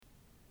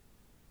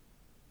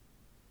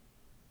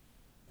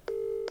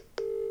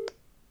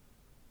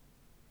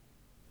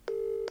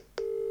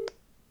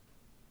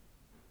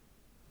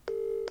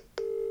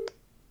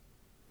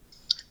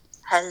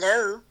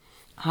Hello.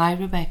 Hi,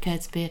 Rebecca.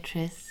 It's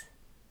Beatrice.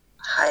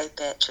 Hi,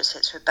 Beatrice.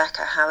 It's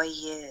Rebecca. How are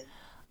you?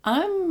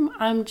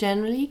 I'm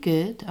generally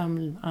good.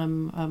 I'm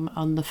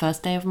on the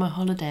first day of my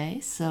holiday,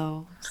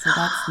 so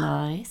that's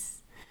nice.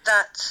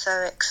 That's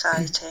so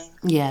exciting.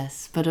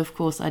 Yes, but of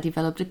course I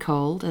developed a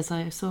cold, as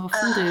I so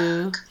often Ugh,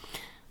 do.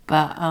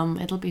 But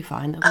it'll be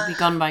fine. It'll be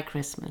gone by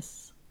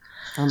Christmas,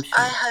 I'm I sure.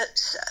 hope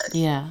so.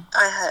 Yeah.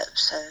 I hope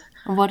so.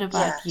 And what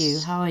about you?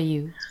 Yes. How are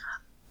you?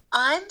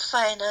 I'm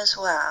fine as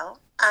well.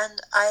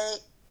 And I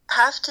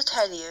have to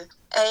tell you,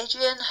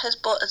 Adrian has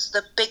bought us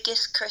the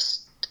biggest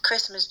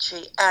Christmas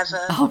tree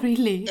ever Oh,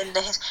 really? in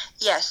the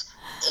Yes.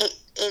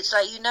 It's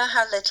like, you know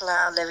how little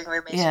our living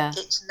room is? Yeah.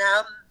 It's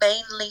now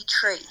mainly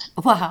tree.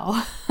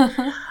 Wow. And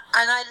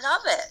I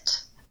love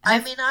it. I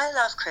Have mean, I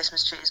love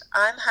Christmas trees.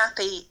 I'm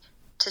happy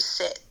to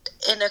sit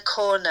in a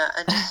corner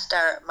and just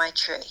stare at my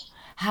tree.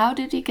 How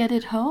did you get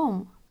it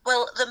home?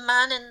 Well, the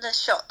man in the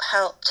shop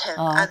helped him,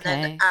 Oh, and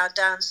then okay. our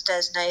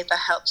downstairs neighbour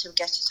helped him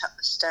get it up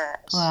the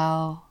stairs.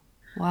 Wow.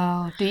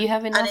 Wow. Do you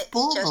have And enough it's just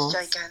baubles?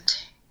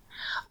 gigantic.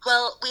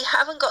 Well, we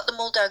haven't got them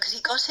all down because he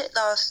got it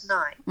last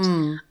night,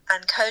 Mm.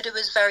 and Coda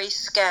was very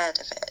scared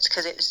of it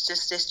because it was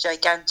just this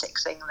gigantic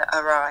thing that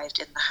arrived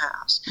in the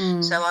house.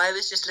 Mm. So I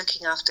was just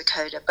looking after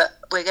Coda, but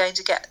we're going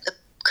to get the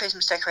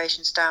Christmas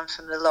decorations down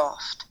from the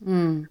loft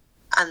Mm.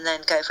 and then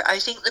go for it. I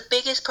think the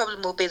biggest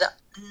problem will be that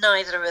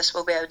neither of us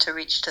will be able to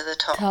reach to the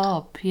top.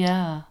 Top,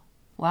 yeah.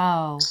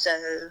 Wow. So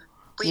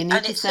You need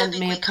and to it's so send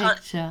big me a we can't.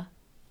 picture.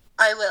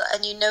 I will,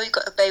 and you know we've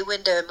got a bay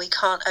window and we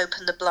can't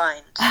open the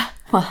blinds.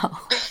 Wow.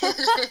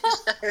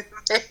 It's so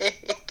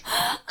big.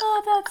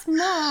 Oh, that's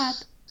mad.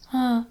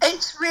 Huh.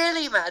 It's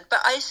really mad, but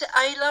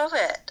I love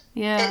it.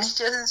 Yeah.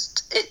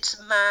 It's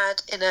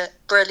mad in a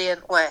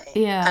brilliant way.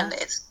 Yeah. And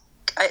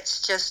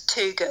it's just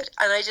too good.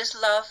 And I just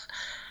love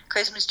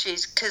Christmas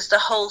trees because the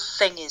whole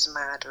thing is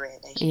mad,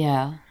 really.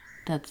 Yeah,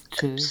 that's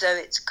true. So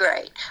it's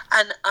great.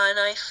 And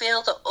I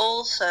feel that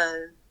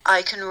also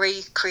I can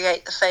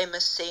recreate the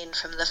famous scene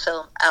from the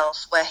film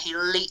Elf where he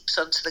leaps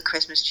onto the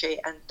Christmas tree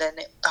and then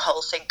the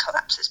whole thing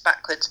collapses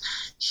backwards.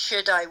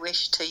 Should I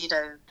wish to,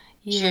 judgy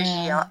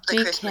Yeah. up the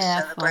Be Christmas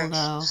careful, though.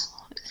 celebrations?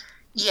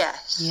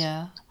 Yes.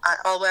 Yeah.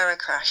 I'll wear a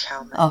crash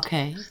helmet.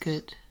 Okay,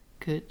 good.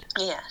 Good.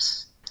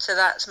 Yes. So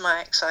that's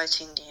my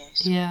exciting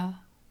news. Yeah.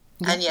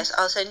 And yes,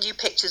 I'll send you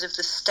pictures of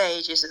the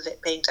stages of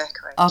it being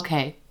decorated.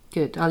 Okay,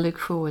 good. I look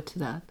forward to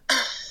that.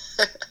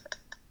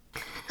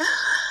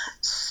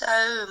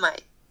 So,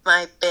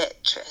 my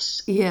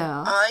Beatrice,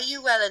 Yeah. are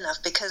you well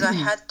enough? Because I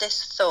had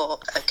this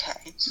thought,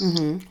 okay.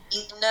 Mm-hmm.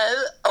 You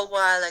know, a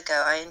while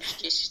ago I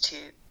introduced you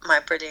to my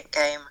brilliant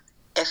game,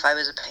 If I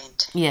Was a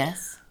Painting.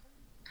 Yes.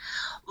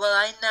 Well,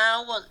 I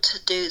now want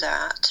to do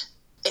that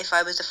if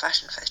I was a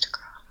fashion photograph.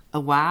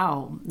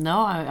 Wow.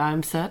 No,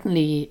 I'm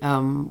certainly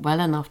well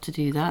enough to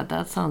do that.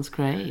 That sounds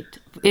great.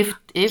 If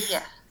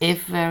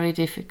very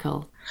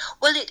difficult.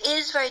 Well, it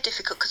is very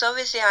difficult because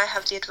obviously I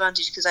have the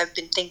advantage because I've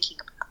been thinking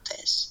about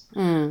this.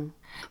 Mm.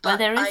 But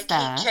there is I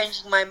that. keep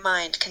changing my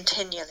mind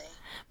continually.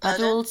 But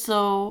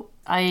also,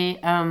 I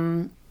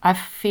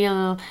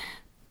feel,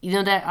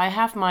 that I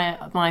have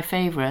my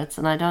favorites,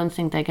 and I don't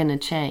think they're gonna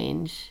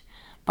change.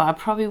 But I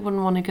probably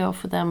wouldn't want to go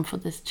for them for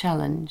this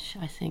challenge,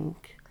 I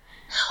think.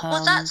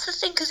 Well, that's the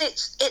thing, because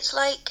it's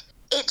like,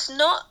 it's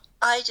not,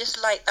 I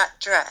just like that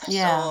dress,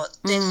 or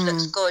this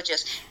looks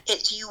gorgeous.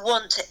 It's you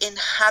want to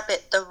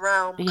inhabit the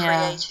realm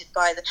created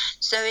by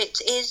so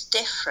it is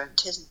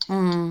different, isn't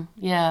it?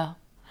 Yeah.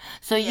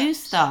 So you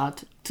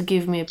start to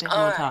give me a bit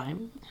more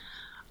time.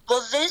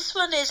 Well, this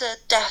one is a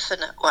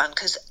definite one,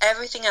 because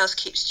everything else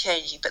keeps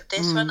changing. But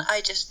this one,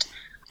 I just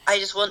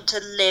want to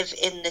live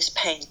in this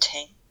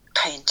painting.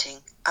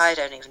 I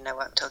don't even know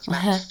what I'm talking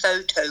about.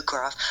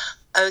 Photograph.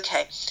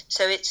 Okay,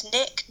 so it's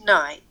Nick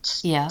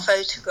Knight's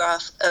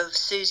photograph of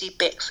Susie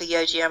Bick for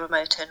Yohji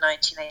Yamamoto in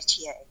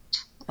 1988.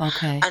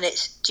 Okay. And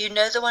do you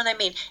know the one I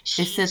mean?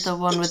 Is it the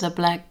one with the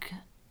black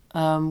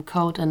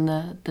coat and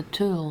the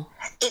tulle?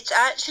 It's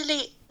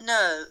actually,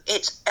 no,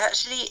 it's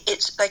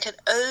like an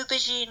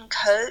aubergine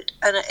coat,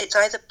 and it's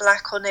either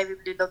black or navy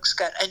blue long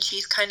skirt, and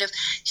she's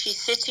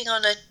sitting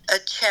on a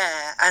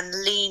chair and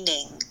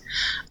leaning,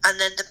 and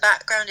then the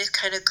background is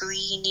kind of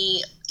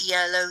greeny,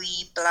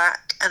 yellowy,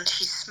 black, and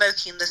she's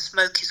smoking, the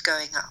smoke is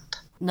going up.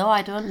 No,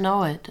 I don't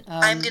know it.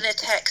 I'm going to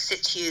text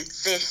it to you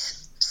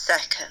this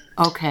second.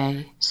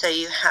 Okay. So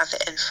you have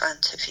it in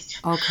front of you.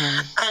 Okay.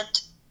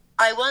 And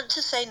I want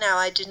to say now,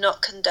 I do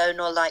not condone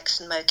or like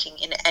smoking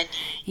in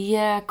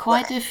any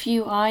quite way. a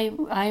few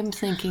I'm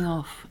thinking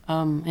of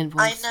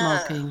involve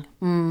smoking.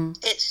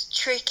 It's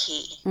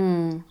tricky.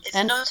 It's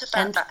and, not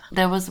about that.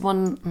 There's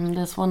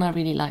one I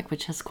really like,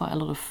 which has quite a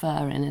lot of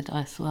fur in it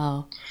as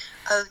well.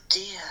 Oh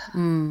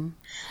dear.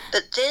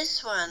 But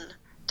this one,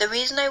 the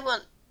reason I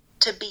want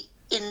to be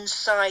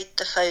inside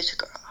the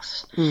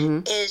photograph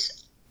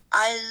is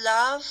I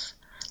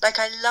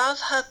love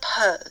her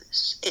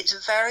pose.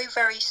 It's very,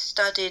 very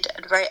studied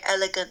and very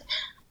elegant,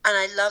 and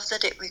I love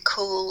that it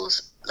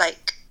recalls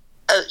like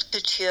haute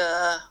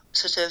couture,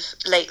 sort of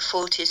late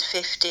 40s,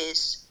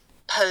 50s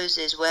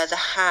poses where the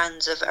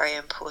hands are very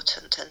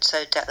important and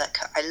so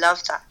delicate. I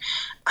love that.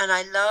 And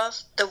I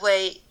love the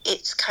way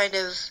it's kind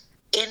of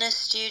in a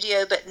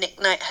studio, but Nick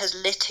Knight has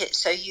lit it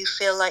so you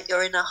feel like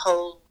you're in a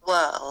whole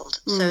world.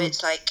 So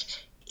it's like,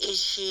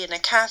 is she in a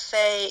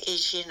cafe?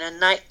 Is she in a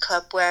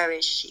nightclub? Where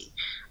is she?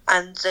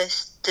 And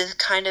the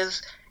kind of,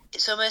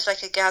 it's almost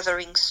like a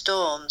gathering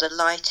storm, the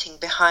lighting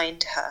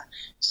behind her.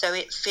 So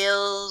it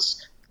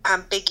feels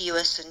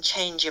ambiguous and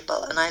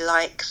changeable, and I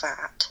like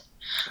that.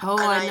 Oh,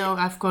 and I know.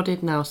 I've got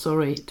it now.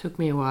 Sorry, it took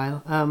me a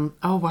while.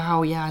 Oh,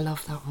 wow. Yeah, I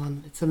love that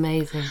one. It's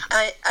amazing.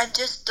 And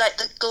just like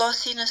the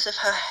glossiness of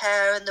her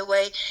hair and the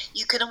way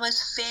you can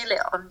almost feel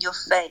it on your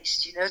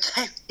face. You know what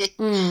I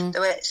mean? The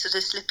way it's sort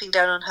of slipping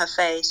down on her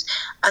face.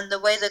 And the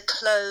way the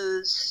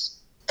clothes,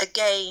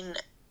 again,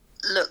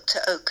 look to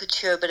haute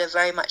couture, but are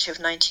very much of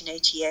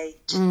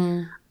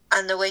 1988.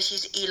 And the way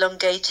she's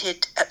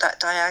elongated at that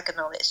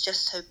diagonal, it's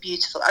just so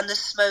beautiful. And the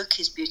smoke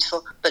is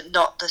beautiful, but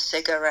not the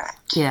cigarette.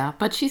 Yeah,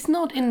 but she's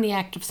not in the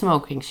act of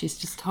smoking. She's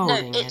just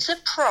holding it. No, it's a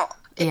prop.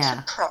 It's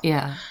a prop.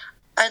 Yeah.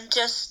 And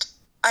just,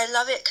 I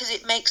love it because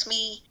it makes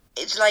me,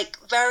 it's like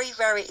very,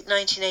 very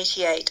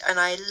 1988. And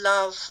I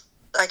love,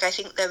 like, I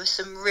think there were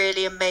some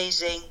really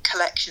amazing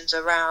collections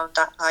around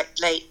that, like,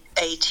 late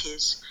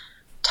 80s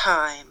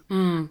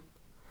time.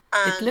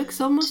 It looks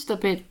almost a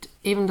bit,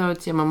 even though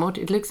it's Yamamoto,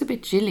 it looks a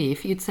bit Gilly.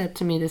 If you'd said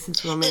to me this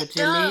is Romeo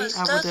Gilly,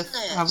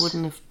 I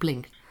wouldn't have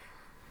blinked.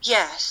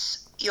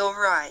 Yes, you're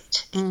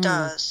right. It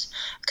does.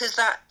 Because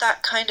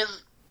that kind of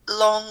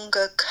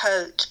longer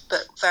coat,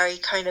 but very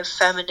kind of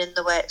feminine,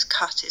 the way it's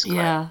cut is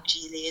quite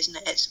Gilly, isn't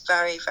it? It's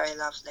very, very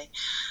lovely.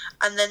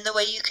 And then the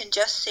way you can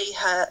just see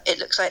her, it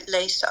looks like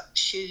lace-up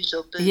shoes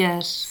or boots.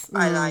 Yes.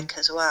 I like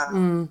as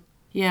well.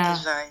 Yeah.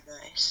 It's very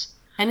nice.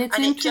 And it's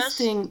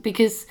interesting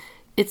because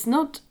it's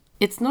not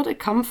a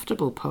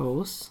comfortable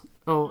pose,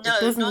 or it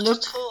doesn't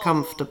look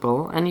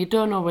comfortable, and you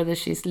don't know whether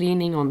she's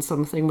leaning on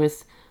something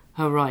with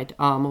her right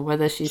arm or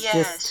whether she's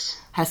just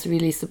has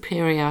really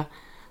superior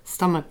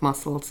stomach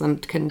muscles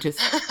and can just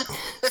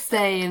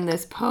stay in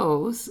this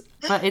pose.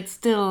 But it's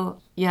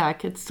still, I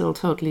could still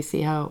totally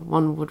see how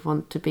one would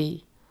want to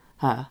be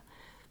her.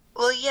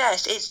 Well,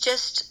 yes, it's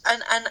just,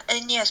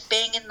 and yes,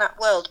 being in that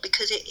world,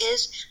 because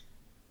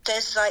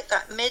there's like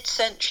that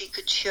mid-century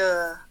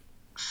couture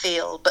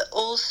feel, but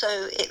also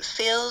it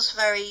feels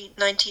very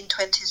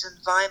 1920s and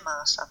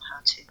Weimar somehow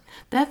too.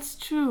 That's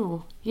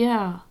true.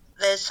 Yeah.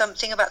 There's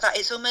something about that.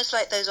 It's almost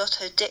like those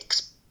Otto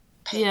Dix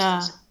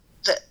paintings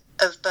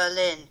of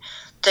Berlin.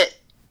 That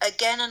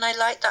again, and I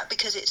like that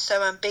because it's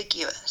so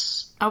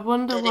ambiguous. I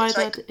wonder why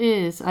that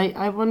is.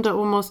 I wonder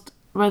almost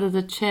whether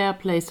the chair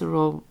plays a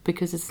role,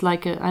 because it's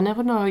like I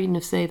never know how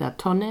you say that.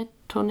 Tonne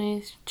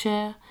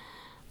chair,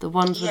 the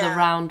ones with the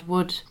round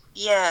wood.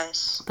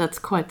 Yes. That's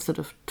quite sort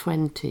of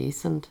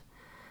 20s, and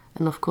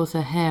of course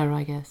her hair,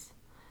 I guess.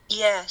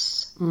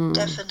 Yes,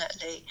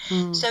 definitely.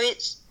 So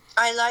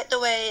I like the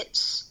way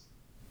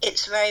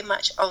it's very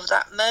much of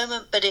that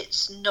moment, but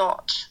it's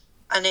not,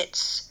 and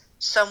it's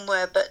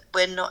somewhere, but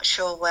we're not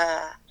sure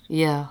where.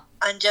 Yeah.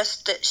 And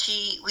just that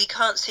we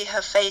can't see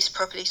her face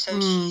properly, so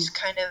she's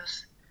kind of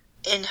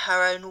in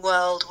her own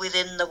world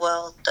within the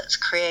world that's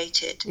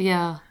created.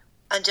 Yeah.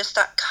 And just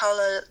that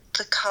colour,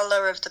 the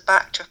colour of the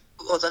backdrop,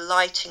 or the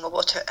lighting, or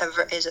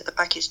whatever it is at the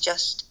back, is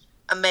just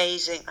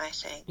amazing, I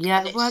think. Yeah,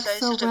 and it works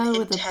so well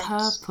with the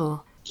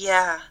purple.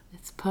 Yeah.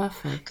 It's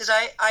perfect. Because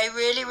I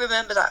really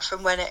remember that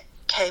from when it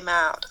came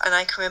out, and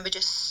I can remember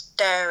just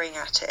staring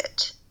at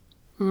it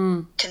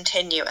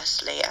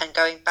continuously and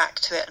going back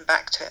to it and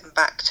back to it and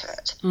back to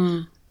it.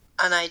 And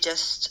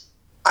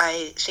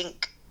I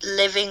think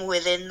living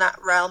within that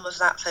realm of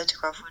that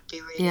photograph would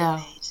be really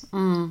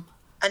amazing.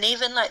 And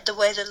even like the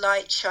way the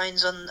light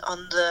shines on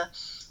the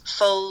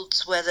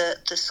folds where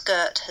the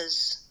skirt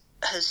has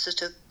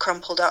sort of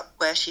crumpled up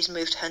where she's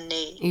moved her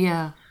knee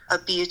are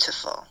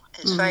beautiful.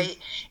 It's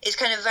it's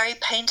kind of very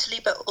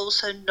painterly, but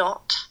also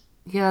not.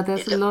 Yeah,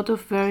 there's a lot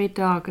of very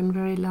dark and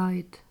very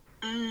light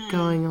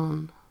going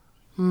on.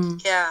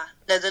 Yeah,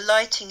 no, the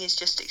lighting is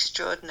just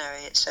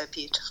extraordinary. It's so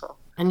beautiful.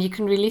 And you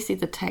can really see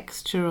the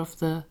texture of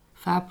the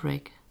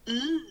fabric.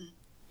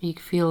 You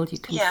can feel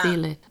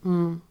it.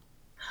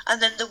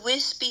 And then the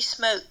wispy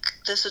smoke,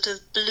 the sort of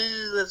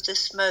blue of the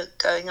smoke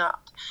going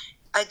up.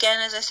 Again,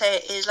 as I say,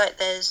 it is like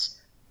there's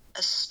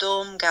a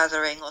storm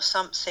gathering or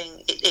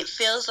something. It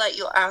feels like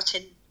you're out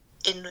in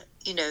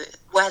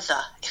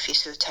weather, if you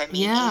see what I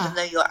mean, even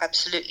though you're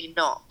absolutely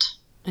not.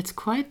 It's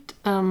quite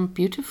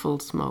beautiful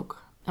smoke.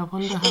 I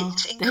wonder how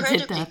it's incredibly they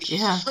did that.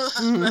 Beautiful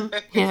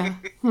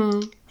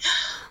smoke.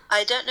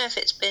 I don't know if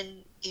it's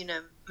been,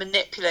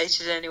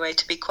 manipulated in any way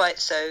to be quite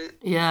so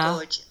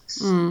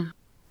gorgeous.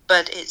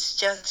 But it's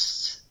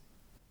just,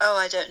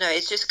 I don't know.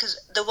 It's just because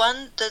the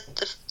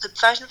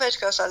fashion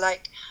photographs I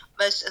like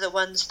most are the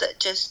ones that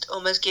just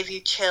almost give you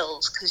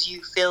chills because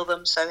you feel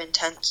them so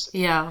intensely.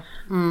 Yeah.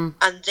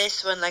 And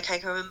this one, like I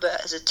can remember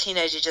as a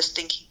teenager just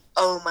thinking,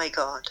 oh my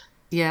God.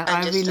 Yeah,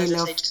 I really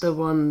loved the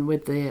one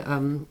with the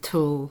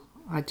tulle.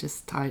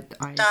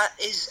 That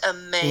is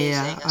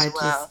amazing as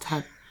well. I just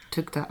had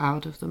took that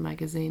out of the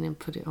magazine and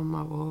put it on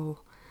my wall.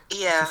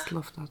 Yeah. I just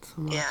love that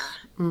so much.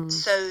 Yeah.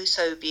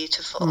 So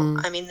beautiful.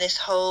 I mean, this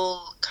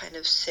whole kind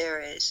of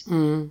series.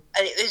 And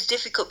it was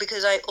difficult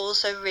because I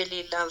also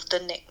really loved the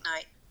Nick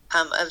Knight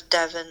of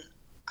Devon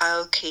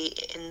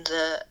Aoki in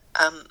the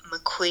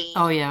McQueen.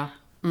 Oh, yeah.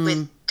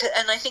 And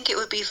I think it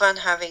would be fun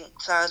having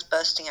flowers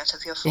bursting out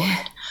of your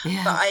forehead.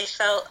 Yeah. But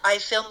I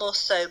feel more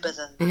sober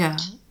than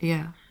that.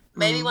 Yeah.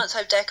 Maybe once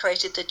I've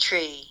decorated the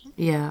tree.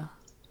 Yeah.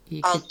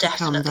 I'll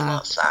definitely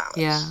want flowers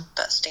Yeah.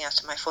 bursting out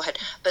of my forehead.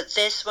 But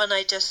this one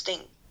I just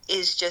think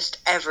is just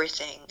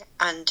everything.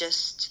 And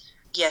just,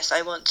 yes,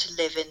 I want to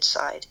live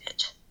inside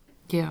it.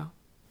 Yeah.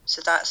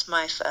 So that's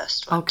my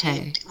first one.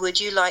 Okay.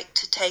 Would you like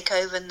to take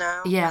over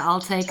now? Yeah,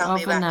 I'll take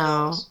over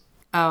now. Yours?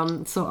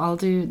 So I'll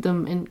do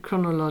them in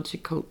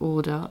chronological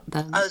order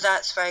then. Oh,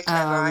 that's very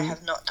clever. I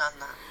have not done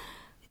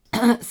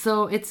that.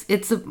 So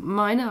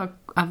mine are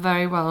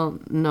very well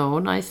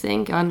known, I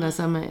think, unless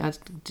I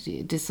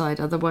decide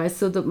otherwise.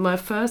 So my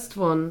first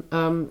one,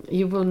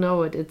 you will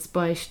know it. It's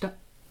by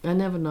I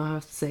never know how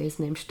to say his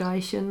name.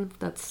 Steichen.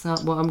 That's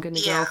what I'm going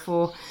to go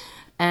for.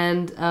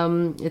 And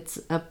it's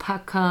a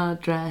Paca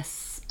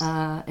dress,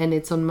 and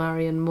it's on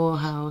Marion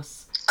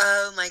Morehouse.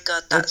 Oh my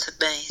God, that's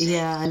amazing.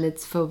 Yeah, and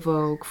it's for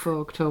Vogue for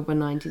October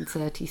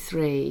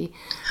 1933.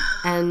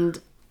 And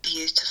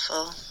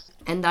beautiful.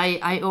 And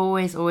I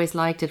always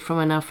liked it from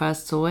when I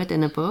first saw it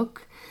in a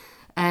book.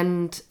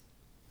 And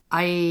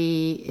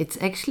it's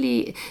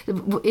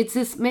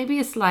maybe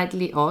a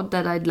slightly odd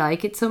that I'd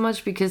like it so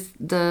much because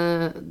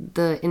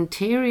the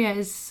interior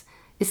is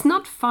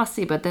not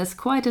fussy, but there's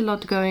quite a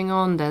lot going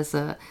on.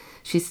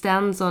 She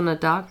stands on a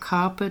dark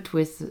carpet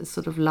with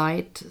sort of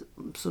light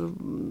sort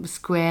of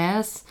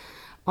squares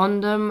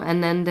on them,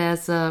 and then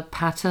there's a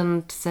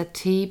patterned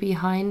settee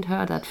behind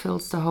her that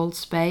fills the whole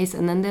space,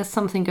 and then there's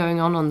something going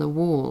on the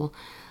wall.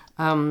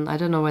 I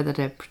don't know whether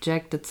they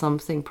projected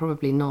something,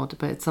 probably not,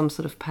 but it's some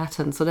sort of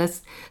pattern. So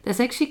there's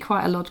actually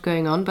quite a lot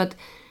going on, but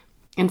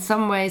in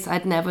some ways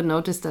I'd never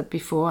noticed that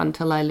before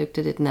until I looked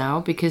at it now,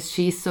 because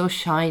she's so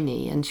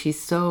shiny and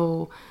she's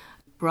so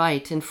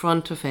bright in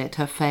front of it,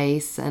 her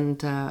face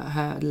and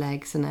her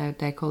legs and her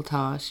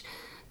décolletage,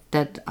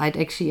 that I'd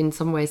actually in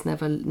some ways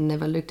never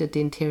looked at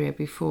the interior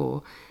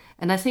before.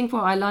 And I think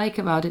what I like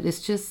about it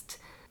is just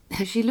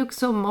she looks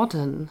so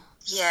modern.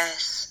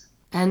 Yes.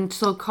 And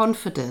so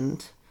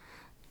confident.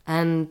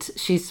 And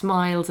she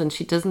smiles and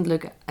she doesn't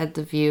look at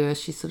the viewer.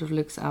 She sort of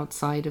looks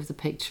outside of the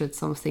picture at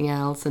something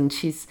else. And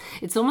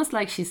it's almost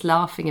like she's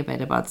laughing a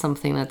bit about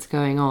something that's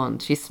going on.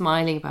 She's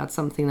smiling about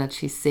something that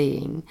she's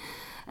seeing.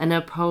 And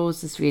her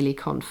pose is really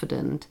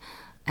confident.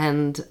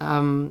 And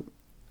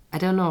I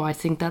don't know, I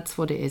think that's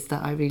what it is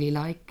that I really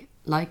like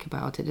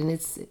about it. And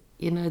it's,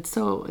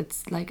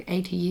 it's like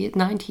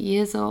 90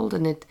 years old,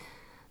 and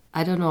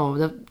I don't know,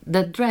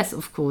 the dress,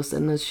 of course,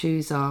 and the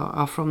shoes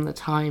are from the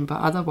time, but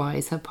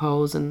otherwise her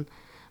pose, and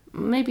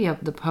maybe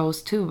the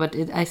pose too, but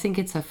I think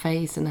it's her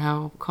face and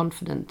how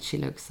confident she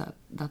looks.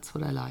 That's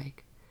what I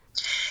like.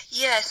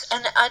 Yes,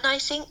 and I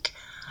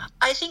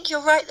think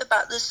you're right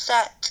about the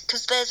set,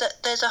 because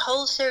there's a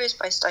whole series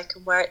by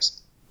Steichen where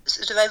it's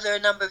sort of over a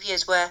number of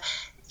years where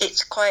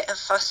it's quite a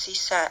fussy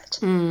set.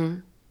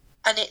 And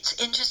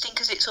it's interesting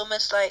because it's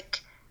almost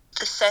like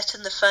the set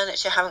and the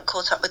furniture haven't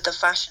caught up with the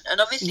fashion. And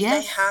obviously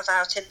they have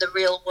out in the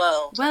real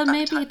world. Well,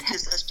 maybe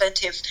because there's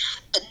plenty of,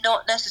 but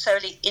not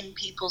necessarily in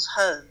people's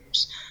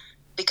homes,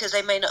 because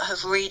they may not have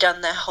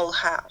redone their whole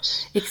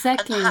house.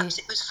 Exactly. And perhaps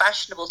it was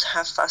fashionable to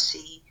have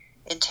fussy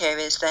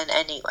interiors then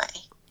anyway.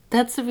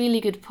 That's a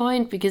really good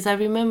point, because I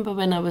remember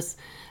when I was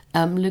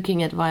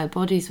looking at Wild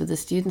Bodies with the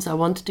students, I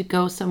wanted to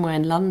go somewhere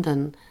in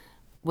London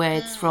where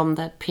it's from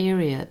that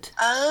period.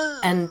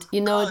 Oh, and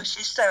gosh,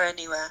 is there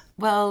anywhere?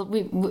 Well,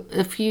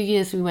 a few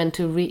years we went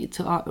to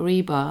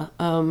Reba,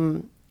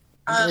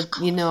 of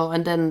course.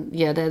 And then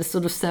there's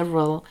sort of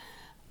several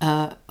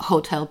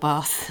hotel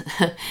baths.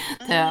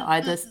 They're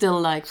either still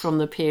like from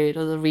the period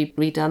or they're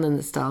redone in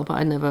the style, but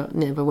I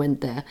never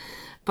went there.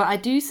 But I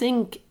do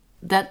think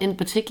that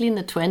particularly in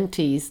the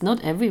 20s,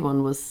 not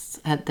everyone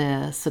had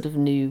their sort of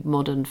new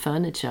modern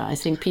furniture. I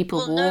think people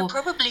wore... no,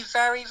 probably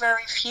very,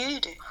 very few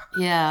do.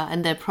 Yeah,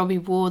 and they probably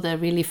wore their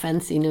really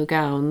fancy new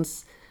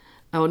gowns,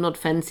 or not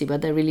fancy,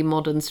 but they're really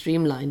modern,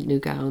 streamlined new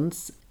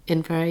gowns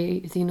in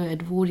very,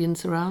 Edwardian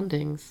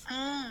surroundings.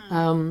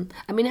 I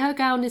mean, her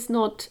gown is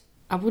not,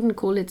 I wouldn't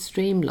call it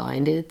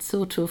streamlined. It's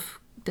sort of,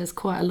 there's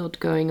quite a lot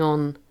going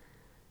on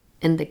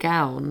in the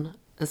gown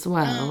as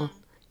well.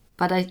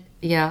 But I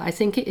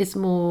think it is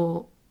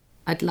more,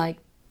 I'd like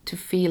to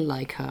feel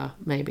like her,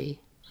 maybe.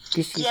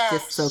 Because she's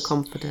just so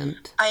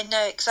confident. I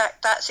know,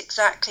 that's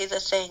exactly the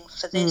thing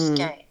for this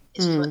game,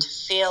 is you want to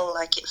feel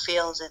like it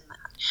feels in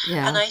that.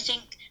 Yeah. And I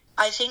think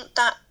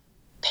that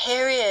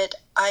period,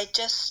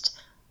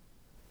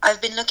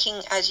 I've been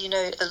looking, as you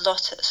know, a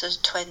lot at sort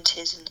of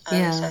 20s and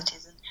early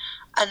 30s.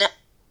 And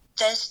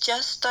there's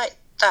just like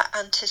that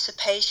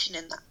anticipation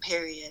in that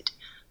period.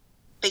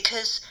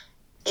 Because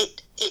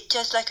it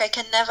just like I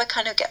can never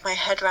kind of get my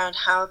head around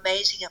how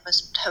amazing it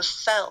must have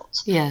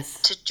felt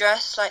Yes. to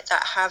dress like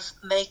that, have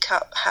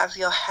makeup, have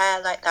your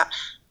hair like that,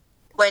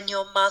 when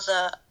your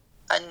mother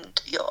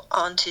and your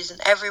aunties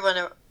and everyone,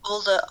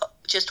 all the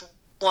just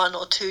 1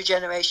 or 2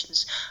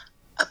 generations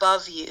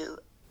above you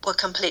were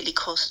completely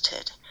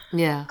corseted.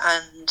 Yeah.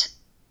 And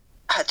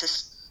had to,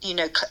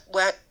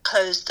 wear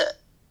clothes that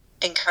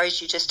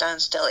encouraged you to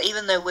stand still,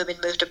 even though women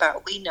moved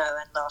about, we know,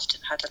 and laughed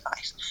and had a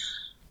life.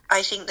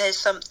 I think there's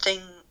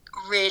something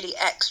really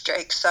extra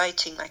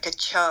exciting, like a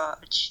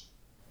charge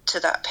to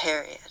that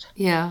period.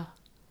 Yeah.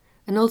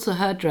 And also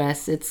her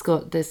dress, it's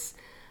got this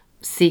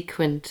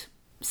sequined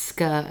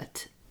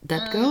skirt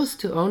that goes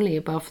to only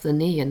above the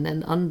knee, and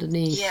then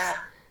underneath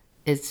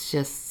it's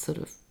just sort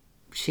of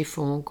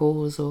chiffon,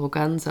 gauze or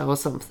organza or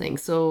something.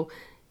 So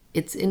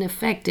it's, in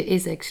effect, it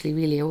is actually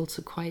really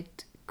also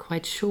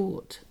quite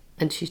short,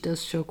 and she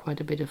does show quite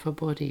a bit of her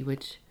body,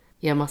 which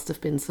must have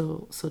been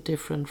so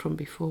different from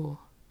before.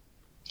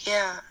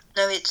 Yeah,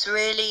 no, it's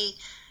really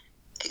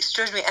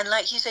extraordinary. And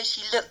like you say,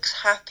 she looks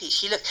happy.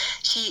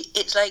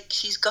 It's like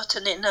she's got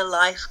an inner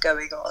life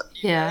going on.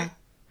 Yeah.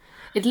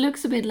 It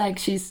looks a bit like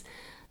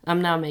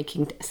I'm now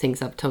making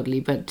things up totally,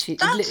 but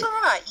that's all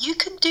right. You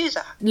can do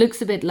that.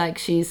 Looks a bit like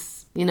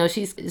she's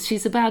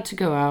about to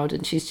go out,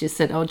 and she's just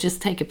said, "Oh,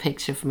 just take a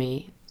picture of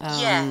me."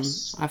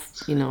 Yes. I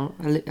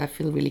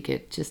feel really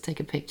good. Just take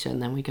a picture,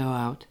 and then we go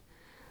out.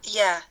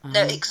 Yeah.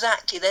 No,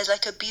 exactly. There's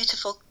like a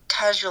beautiful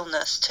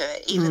casualness to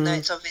it, even though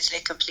it's obviously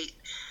a complete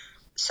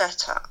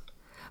setup.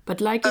 But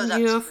like in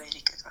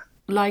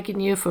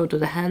your photo,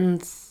 the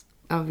hands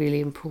are really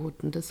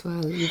important as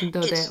well, even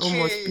though they're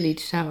almost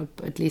bleached out,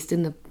 at least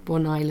in the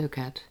one I look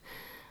at,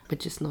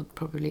 which is not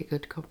probably a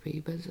good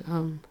copy,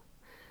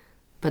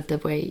 but the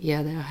way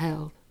they're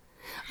held.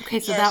 Okay,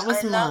 so that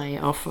was my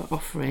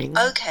offering.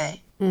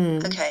 Okay.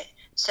 Okay,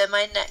 so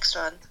my next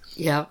one.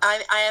 Yeah.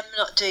 I am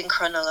not doing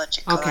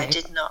chronological. Okay.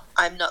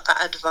 I'm not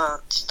that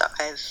advanced that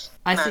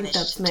I think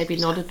that's maybe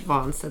not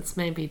advanced. That's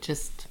maybe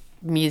just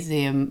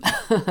museum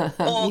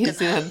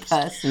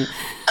person.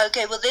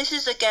 Okay, well, this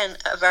is again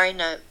a very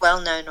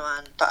well-known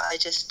one, but I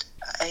just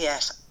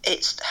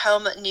it's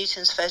Helmut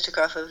Newton's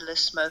photograph of the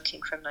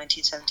smoking from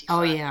 1975.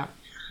 Oh yeah,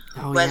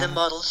 where the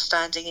model's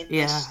standing in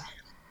this.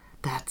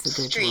 That's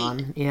a good street.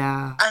 One.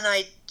 Yeah, and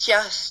I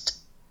just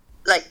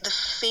like the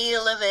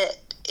feel of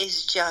it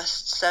is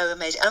just so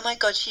amazing. Oh my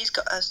God, she's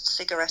got a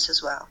cigarette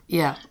as well.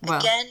 Yeah, well,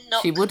 again,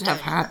 she would have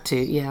had to.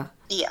 Yeah.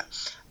 Yeah,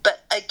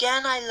 but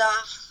again,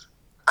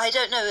 I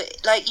don't know,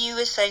 like you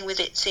were saying with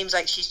it seems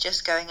like she's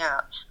just going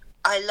out.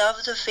 I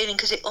love the feeling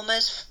because it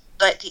almost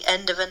like the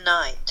end of a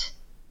night.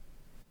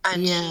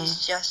 And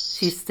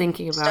she's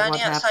thinking about standing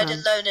what outside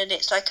happened. alone, and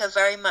it's like a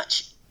very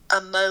much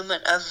a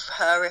moment of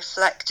her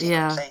reflecting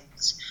on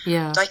things.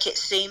 Yeah. Like it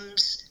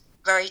seems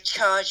very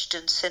charged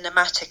and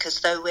cinematic,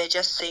 as though we're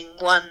just seeing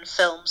one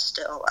film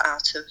still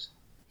out of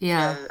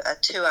a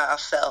 2-hour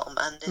film,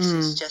 and this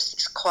is just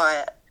this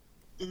quiet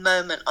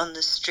moment on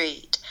the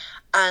street.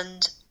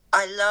 And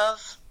I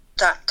love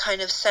that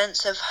kind of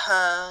sense of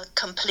her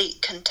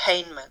complete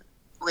containment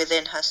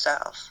within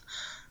herself,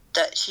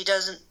 that she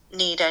doesn't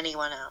need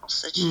anyone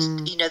else, that she's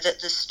that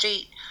the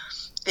street,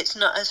 it's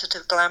not a sort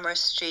of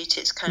glamorous street,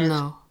 it's kind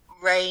of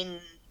rain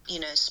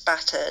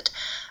spattered,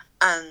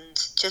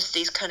 and just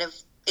these kind of,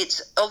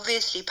 it's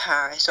obviously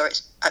Paris, or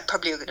it's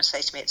probably you're going to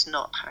say to me it's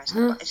not Paris,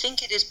 but I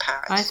think it is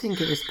Paris. I think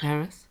it is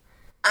Paris.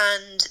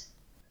 And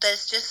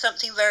there's just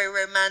something very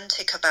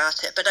romantic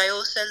about it, but I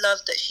also love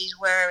that she's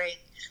wearing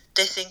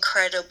this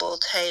incredible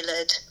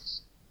tailored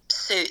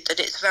suit, that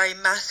it's very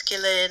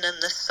masculine,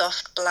 and the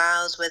soft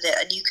blouse with it,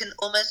 and you can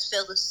almost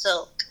feel the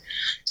silk.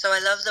 So I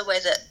love the way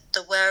that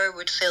the wearer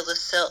would feel the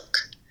silk,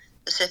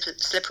 the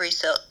slippery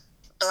silk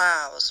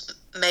blouse,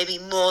 maybe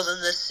more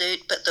than the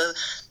suit, but the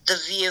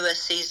viewer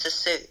sees the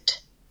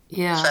suit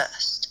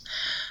first.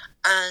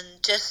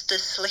 And just the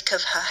slick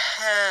of her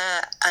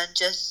hair, and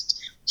just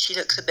she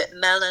looks a bit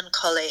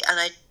melancholy, and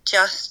I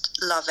just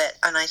love it.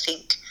 And I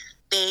think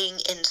being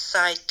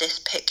inside this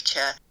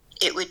picture,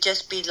 it would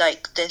just be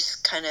like this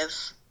kind of,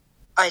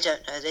 I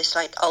don't know, this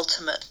like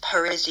ultimate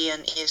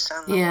Parisian Yves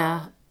Saint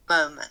Laurent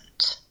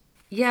moment.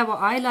 Yeah, what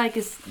I like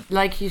is,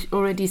 like you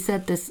already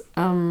said, this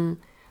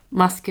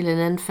masculine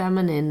and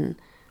feminine,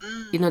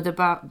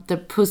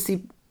 the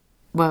pussy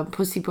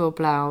bow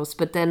blouse,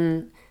 but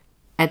then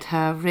at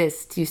her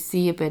wrist you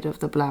see a bit of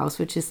the blouse,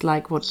 which is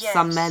like what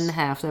some men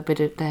have. They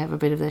have a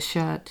bit of their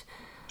shirt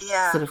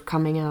sort of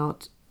coming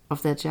out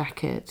of their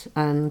jacket.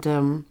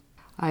 And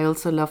I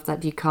also love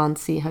that you can't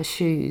see her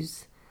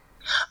shoes.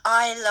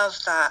 I love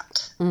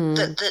that.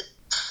 The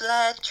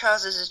flared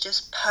trousers are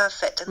just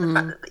perfect, and the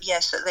fact that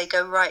that they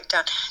go right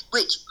down,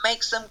 which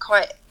makes them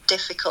quite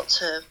difficult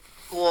to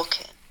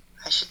walk in,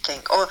 I should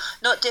think. Or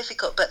not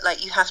difficult, but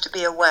like you have to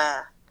be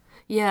aware.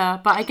 Yeah,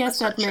 but I guess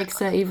that makes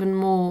her even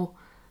more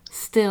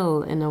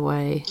still in a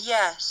way.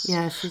 Yes.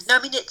 Yeah. No,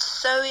 I mean, it's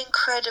so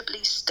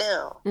incredibly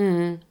still.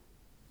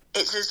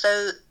 It's as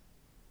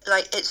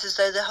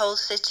though the whole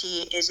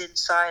city is in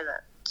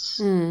silence.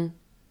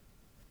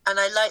 And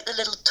I like the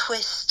little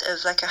twist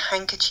of like a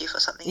handkerchief or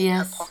something in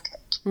her pocket.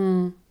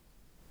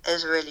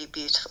 Is really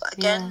beautiful.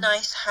 Again,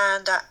 nice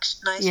hand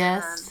action, nice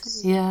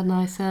hands. Yeah,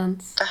 nice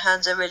hands. The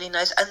hands are really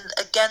nice. And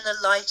again, the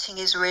lighting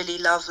is really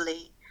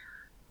lovely.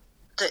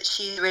 That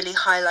she really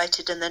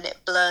highlighted and then it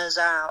blurs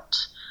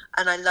out.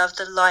 And I love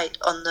the light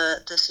on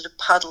the sort of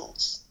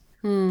puddles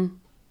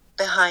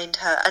behind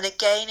her. And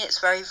again, it's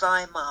very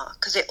Weimar,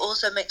 because it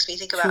also makes me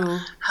think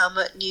about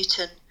Helmut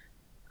Newton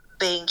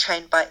being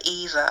trained by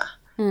Eva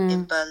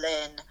in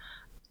Berlin,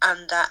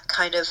 and that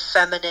kind of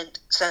feminine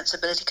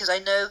sensibility, because I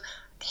know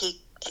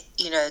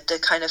the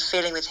kind of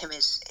feeling with him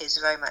is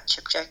very much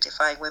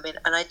objectifying women,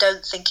 and I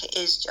don't think it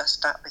is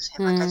just that with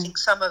him. Like, I think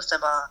some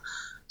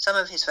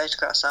of his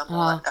photographs are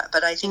more like that,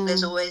 but I think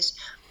there's always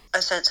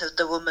a sense of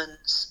the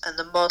woman's and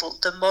the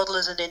model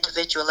as an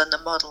individual and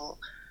the model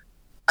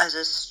as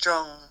a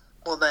strong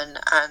woman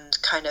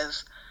and kind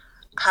of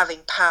having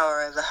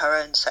power over her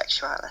own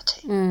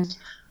sexuality.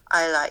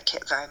 I like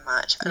it very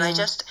much, and I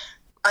just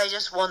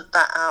want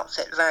that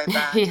outfit very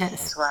badly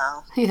as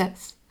well.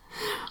 Yes.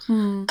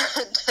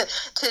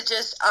 to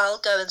just, I'll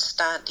go and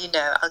stand in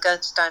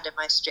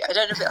my street. I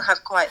don't know if it'll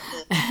have quite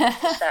the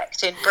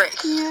effect in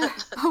Brixton. Yeah,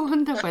 I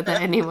wonder whether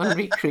anyone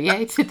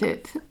recreated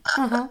it. They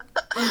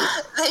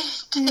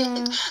did.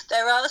 Yeah.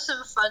 There are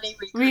some funny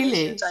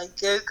recreations. Really? I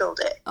googled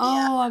it.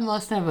 Oh, I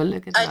must have a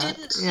look at that. I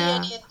didn't see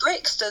any in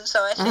Brixton,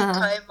 so I think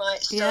I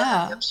might still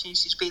have the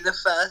opportunity to be the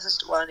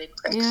first one in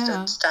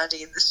Brixton,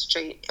 standing in the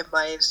street in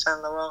my Yves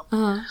Saint Laurent.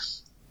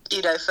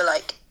 For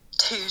like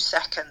 2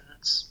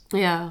 seconds.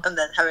 Yeah. And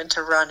then having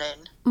to run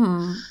in.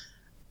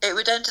 It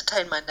would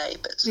entertain my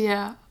neighbours.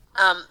 Yeah.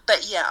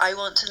 But yeah, I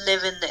want to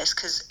live in this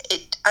because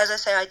it, as I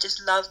say, I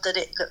just love that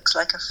it looks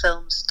like a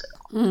film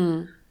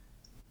still.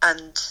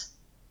 And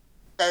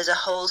there's a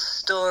whole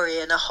story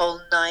and a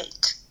whole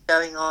night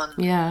going on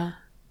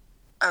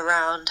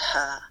around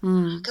her.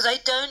 Because I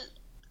don't,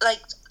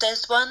 like,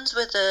 there's ones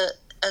with a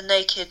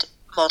naked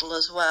model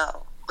as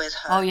well with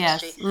her. Oh,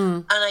 yes.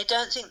 And I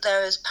don't think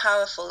they're as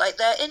powerful. Like,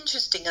 they're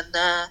interesting and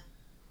they're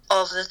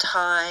of the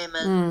time,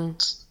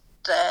 and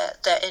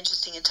they're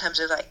interesting in terms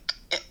of like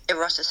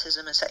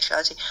eroticism and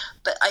sexuality,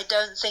 but I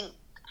don't think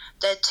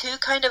they're too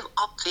kind of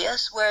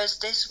obvious, whereas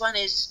this one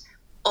is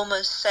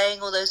almost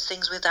saying all those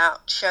things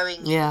without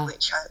showing you,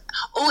 which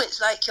it's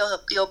like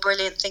your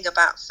brilliant thing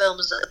about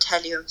films that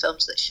tell you and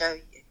films that show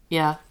you.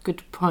 Yeah,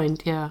 good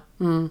point.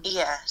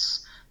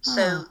 Yes,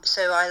 so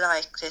I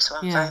like this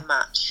one very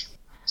much.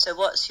 So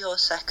what's your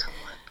second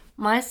one?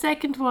 My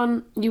second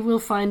one you will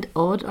find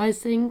odd, I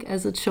think,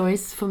 as a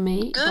choice for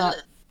me. Good.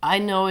 But I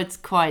know it's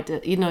quite,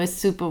 it's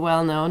super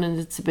well known and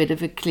it's a bit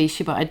of a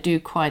cliche, but I do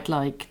quite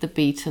like the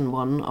Beaton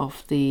one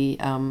of the,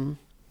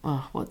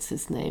 what's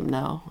his name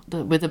now?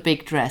 With the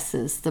big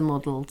dresses, the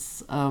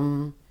models.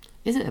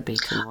 Is it a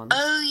Beaton one?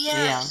 Oh,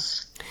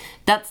 yes. Yeah.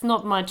 That's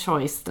not my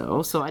choice,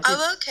 though. So I did...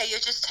 Oh, okay. You're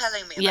just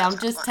telling me. Yeah, I'm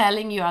just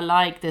telling you I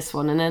like this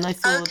one, and then I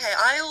thought. Okay,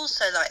 I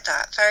also like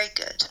that. Very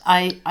good.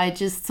 I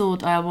just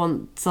thought I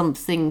want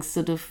something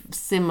sort of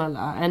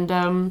similar, and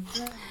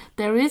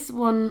there is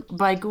one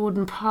by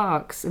Gordon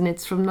Parks, and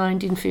it's from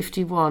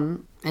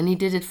 1951, and he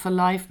did it for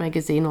Life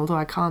magazine, although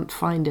I can't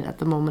find it at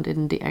the moment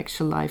in the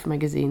actual Life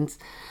magazines.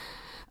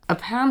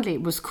 Apparently,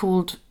 it was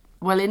called.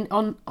 Well,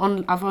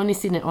 I've only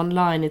seen it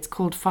online. It's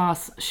called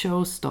Farce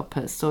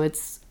Showstoppers. So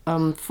it's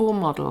 4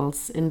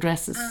 models in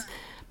dresses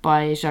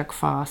by Jacques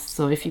Farce.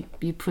 So if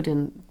you put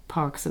in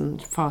Parks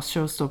and Farce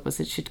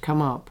Showstoppers, it should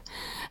come up.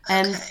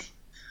 And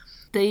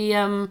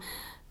the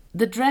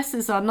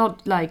dresses are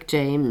not like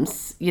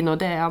James.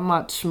 They are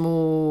much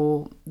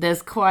more.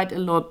 There's quite a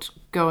lot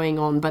going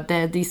on, but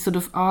they're these sort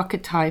of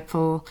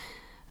archetypal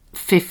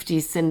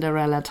 50s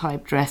Cinderella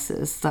type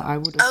dresses that I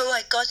would have... Oh,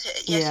 I got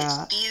it. Yes,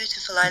 it's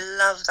beautiful. I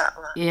love that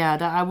one. Yeah,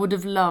 that I would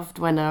have loved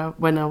when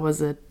I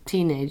was a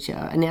teenager,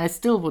 and I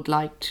still would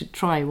like to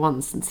try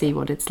once and see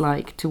what it's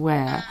like to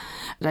wear.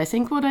 And I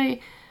think what I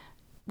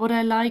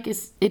like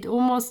is it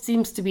almost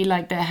seems to be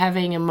like they're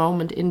having a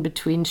moment in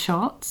between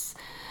shots.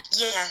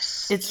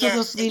 Yes. It sort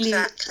of really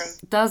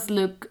does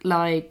look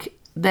like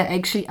they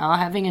actually are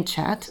having a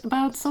chat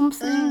about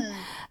something,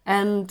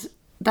 and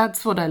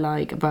that's what I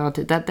like about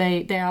it, that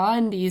they are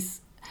in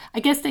these, I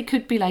guess they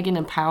could be like in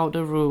a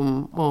powder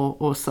room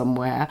or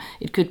somewhere.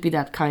 It could be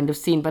that kind of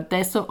scene, but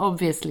they're so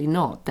obviously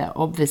not. They're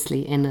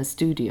obviously in a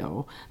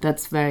studio.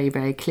 That's very,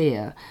 very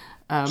clear.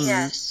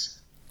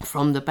 Yes.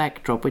 From the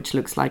backdrop, which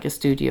looks like a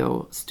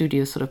studio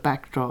sort of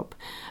backdrop.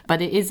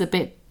 But it is a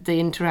bit, the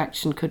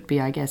interaction could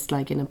be, I guess,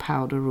 like in a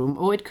powder room.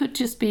 Or it could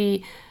just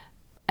be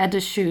at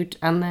a shoot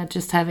and they're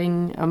just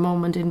having a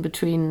moment in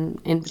between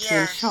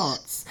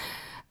shots.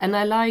 And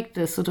I like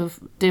the sort of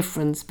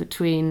difference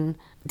between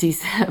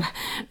these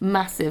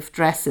massive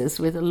dresses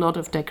with a lot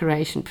of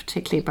decoration,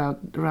 particularly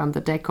around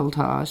the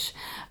décolletage,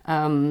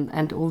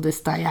 and all this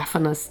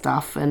diaphanous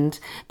stuff. And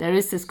there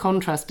is this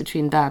contrast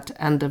between that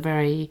and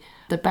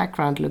the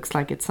background looks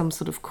like it's some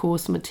sort of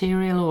coarse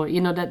material,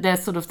 or, that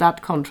there's sort of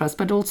that contrast,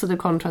 but also the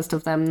contrast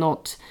of them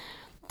not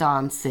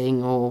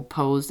dancing or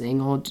posing,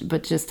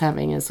 but just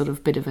having a sort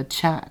of bit of a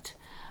chat.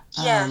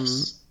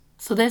 Yes.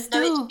 So they're No,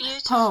 still it's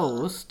beautiful.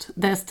 posed.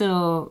 They're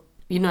still,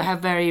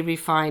 have very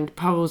refined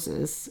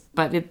poses.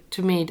 But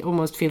to me, it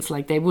almost feels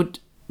like they would.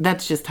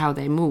 That's just how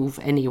they move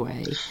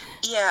anyway.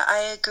 Yeah, I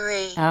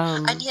agree.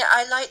 And yeah,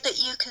 I like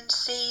that you can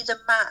see the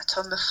mat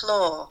on the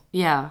floor.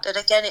 Yeah. That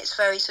again, it's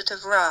very sort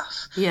of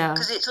rough. Yeah.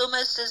 Because it's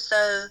almost as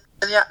though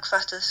Jacques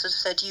Vater sort of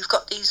said, you've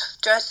got these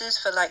dresses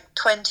for like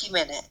 20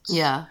 minutes.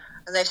 Yeah.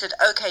 And they've said,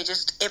 okay,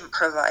 just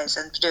improvise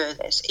and do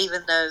this,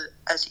 even though,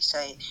 as you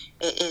say,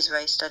 it is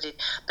very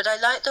studied. But I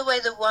like the way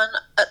the one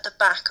at the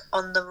back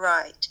on the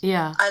right.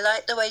 Yeah. I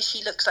like the way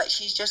she looks like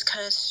she's just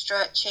kind of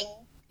stretching.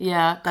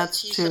 Yeah,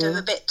 that's like she's true. Sort of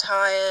a bit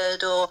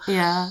tired, or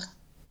then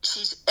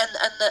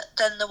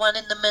the one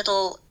in the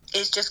middle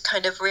is just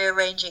kind of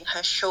rearranging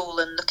her shawl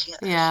and looking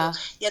at her shawl.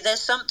 Yeah, there's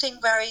something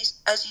very,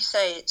 as you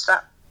say, it's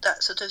that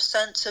sort of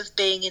sense of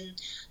being in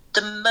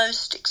the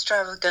most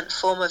extravagant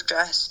form of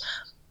dress,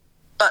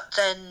 but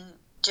then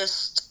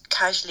just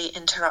casually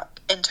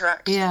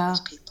interacting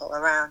with people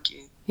around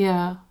you.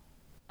 Yeah,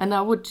 and I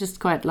would just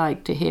quite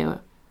like to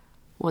hear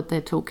what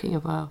they're talking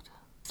about.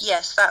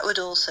 Yes, that would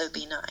also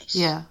be nice.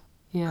 Yeah.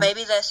 Yeah.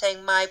 Maybe they're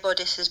saying my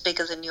bodice is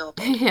bigger than your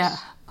bodice. Yeah.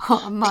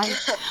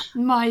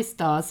 My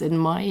stars in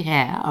my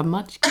hair are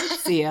much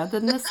gutsier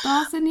than the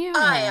stars in your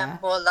hair. I am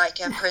more like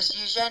Empress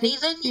Eugenie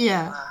than you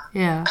are.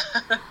 Yeah.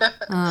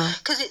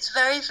 Because it's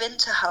very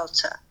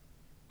Winterhalter.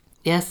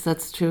 Yes,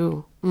 that's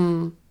true.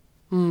 Yeah.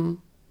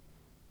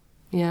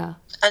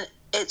 And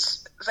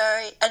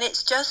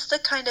it's just the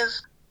kind of,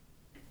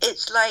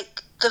 it's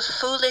like the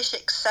foolish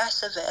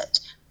excess of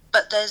it,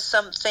 but there's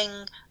something,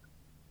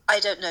 I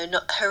don't know,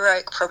 not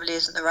heroic probably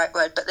isn't the right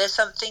word, but there's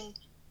something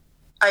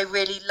I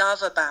really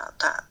love about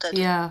that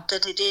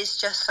it is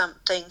just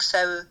something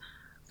so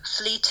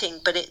fleeting,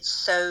 but it's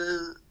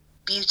so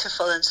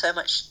beautiful and so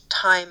much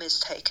time is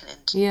taken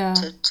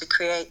into to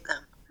create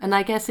them. And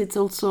I guess it's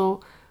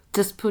also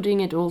just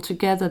putting it all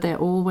together. They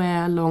all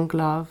wear long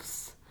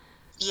gloves.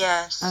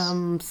 Yes.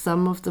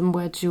 Some of them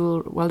wear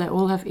they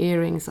all have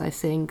earrings, I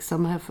think.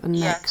 Some have a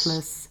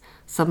necklace.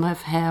 Some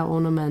have hair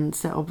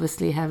ornaments. They're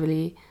obviously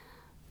heavily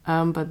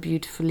but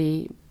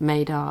beautifully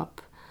made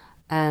up.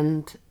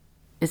 And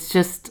it's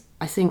just,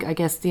 I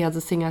guess the other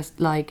thing I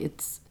like,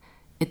 it's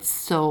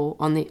so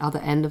on the other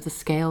end of the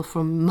scale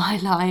from my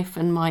life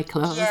and my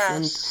clothes.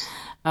 Yes.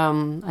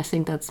 And I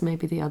think that's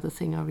maybe the other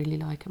thing I really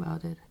like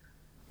about it.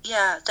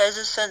 Yeah, there's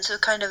a sense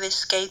of kind of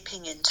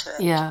escaping into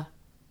it. Yeah.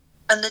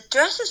 And the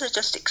dresses are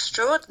just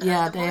extraordinary.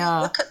 Yeah, the more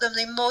you look at them,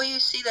 the more you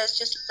see there's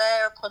just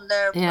layer upon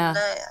layer upon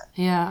layer.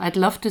 Yeah, I'd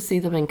love to see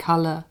them in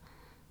colour.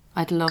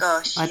 I'd love to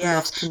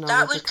know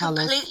that the would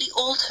colours. Completely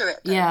alter it,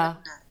 though, yeah,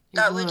 wouldn't it?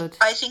 That would.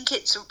 I think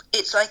it's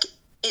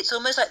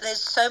almost like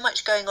there's so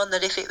much going on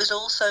that if it was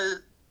also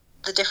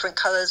the different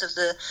colours of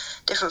the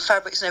different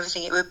fabrics and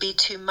everything, it would be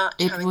too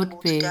much having them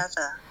all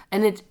together.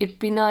 And it'd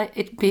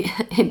be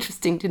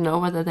interesting to know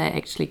whether they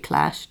actually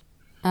clashed.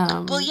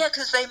 Well, yeah,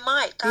 because they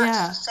might.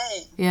 That's the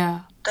thing.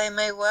 Yeah. They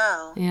may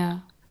well. Yeah.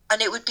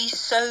 And it would be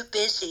so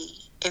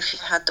busy if you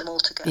had them all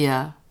together.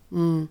 Yeah.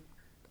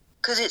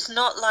 Because it's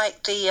not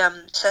like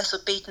the Cecil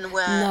Beaton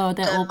where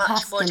they're all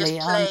much more just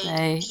plain. Aren't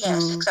they?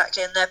 Yes,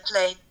 exactly, and they're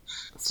plain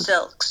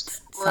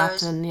silks.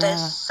 Whereas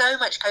there's so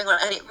much going on,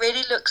 and it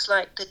really looks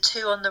like the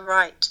two on the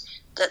right,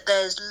 that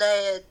there's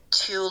layered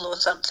tulle or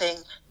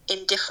something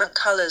in different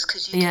colours,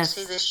 because you can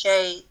see the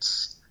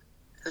shades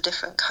of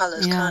different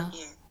colours, can't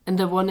you? And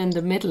the one in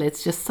the middle,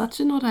 it's just such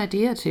an odd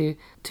idea to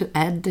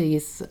add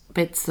these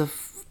bits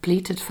of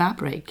pleated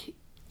fabric.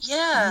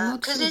 Yeah,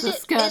 because the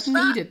skirt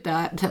needed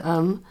that.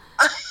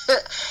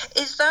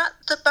 Is that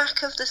the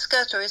back of the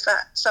skirt, or is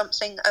that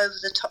something over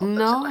the top?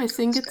 No, I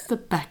think it's the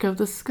back of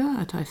the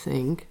skirt, I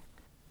think.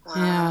 Wow.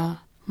 Yeah.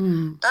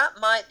 That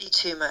might be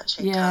too much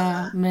in colour.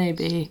 Yeah,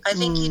 maybe. I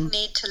think you'd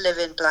need to live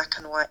in black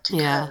and white to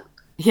cope.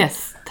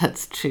 Yes,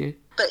 that's true.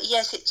 But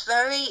yes, it's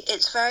very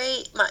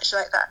much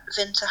like that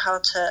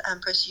Winterhalter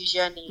Empress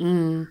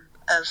Eugenie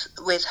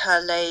with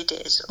her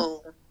ladies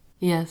all.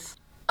 Yes.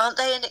 Aren't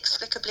they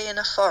inexplicably in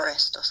a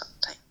forest or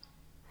something?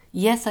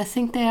 Yes, I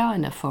think they are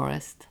in a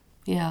forest.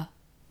 Yeah.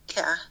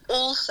 Yeah,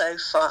 also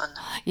fun.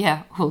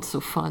 Yeah, also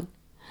fun.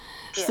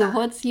 Yeah. So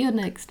what's your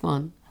next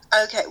one?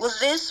 Okay, well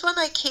this one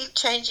I keep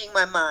changing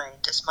my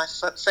mind. It's my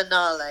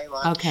finale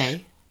one.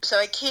 Okay. So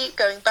I keep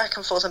going back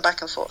and forth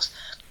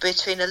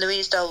between a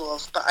Louise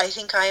Delwold, but I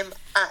think I am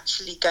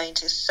actually going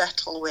to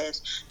settle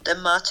with the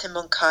Martin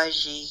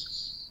Moncagie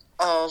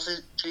of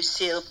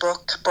Lucille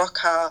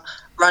Brocard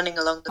running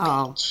along the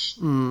beach.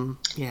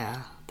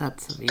 Yeah,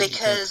 that's a really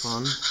good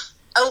one.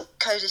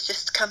 Coda's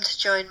just come to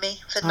join me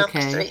for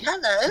number 3.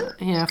 Hello.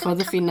 Yeah, for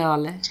the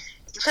finale.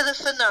 For the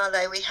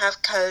finale, we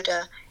have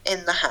Coda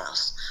in the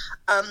house.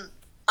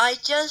 I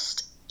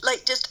just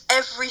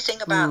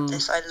everything about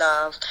this I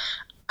love.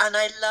 And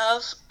I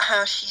love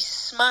how she's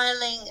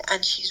smiling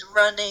and she's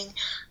running.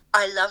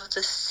 I love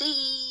the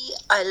sea.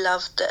 I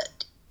love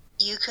that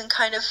you can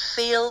kind of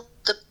feel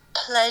the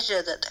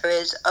pleasure that there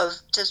is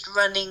of just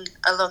running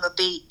along a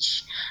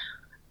beach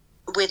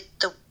with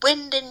the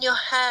wind in your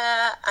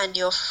hair and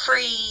you're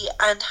free,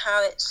 and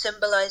how it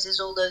symbolizes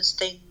all those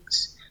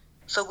things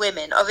for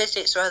women.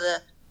 Obviously, it's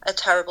rather a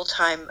terrible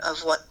time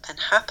of what then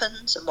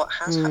happens and what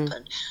has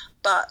happened,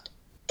 but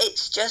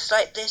it's just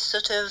like this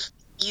sort of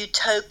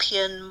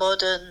utopian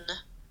modern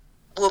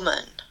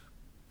woman,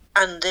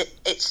 and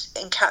it's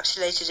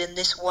encapsulated in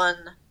this one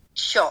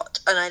shot.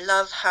 And I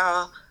love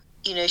how,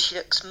 you know, she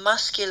looks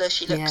muscular,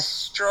 she looks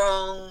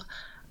strong.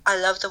 I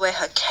love the way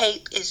her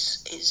cape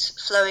is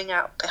flowing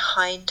out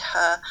behind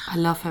her. I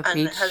love her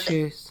beach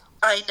shoes.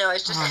 I know, I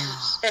was just going to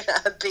say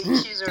that. Her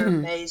beach shoes are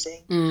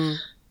amazing. And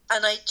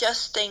I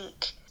just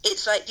think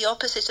it's like the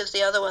opposite of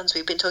the other ones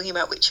we've been talking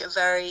about, which are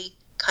very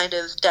kind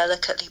of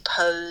delicately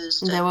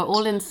posed. They were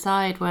all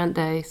inside, weren't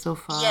they, so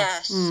far?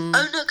 Yes.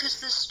 Oh, no, because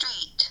the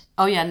street.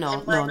 Oh, yeah,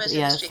 no.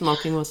 Yeah,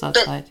 smoking was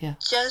outside, but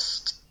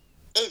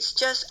it's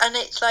just, and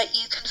it's like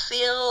you can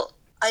feel,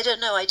 I don't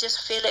know, I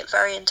just feel it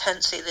very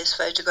intensely, this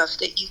photograph,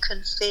 that you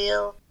can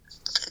feel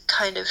the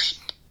kind of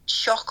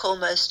shock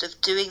almost of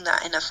doing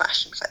that in a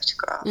fashion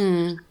photograph,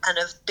 and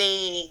of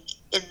being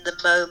in the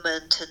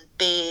moment and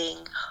being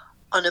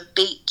on a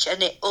beach.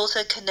 And it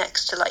also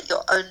connects to like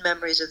your own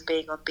memories of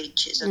being on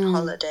beaches and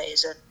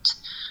holidays and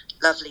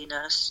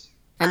loveliness.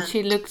 And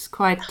she looks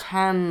quite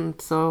tan,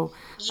 so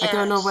I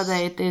don't know whether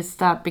it is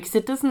that, because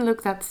it doesn't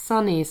look that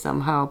sunny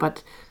somehow,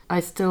 but I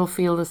still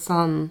feel the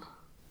sun.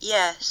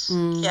 Yes,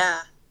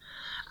 yeah.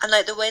 And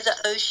like the way the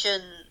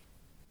ocean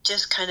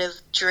just kind of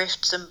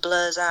drifts and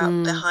blurs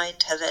out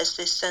behind her, there's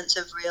this sense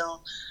of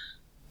real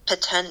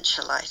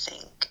potential, I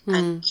think.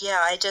 And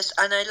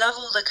I love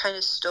all the kind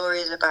of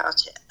stories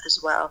about it as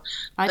well.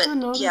 I don't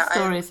know the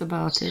stories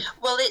about it.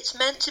 Well, it's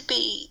meant to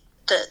be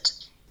that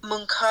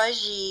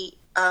Munkaji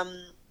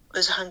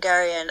was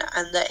Hungarian,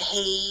 and that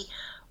he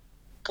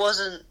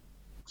wasn't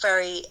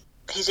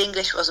his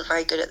English wasn't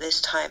very good at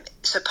this time,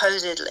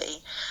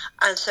 supposedly,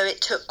 and so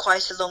it took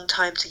quite a long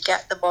time to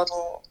get the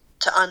model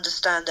to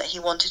understand that he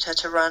wanted her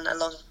to run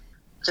along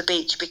the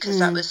beach, because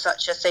that was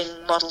such a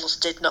thing models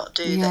did not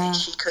do, that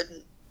she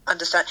couldn't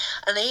understand.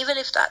 And even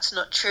if that's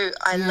not true,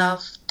 I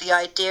love the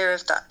idea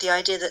of that, the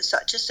idea that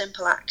such a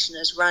simple action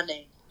as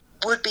running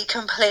would be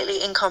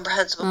completely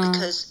incomprehensible,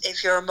 because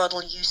if you're a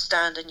model, you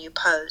stand and you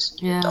pose and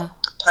you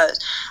adopt the pose.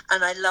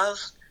 And I love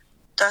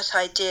that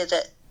idea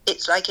that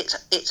it's like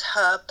it's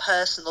her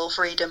personal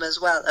freedom as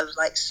well, of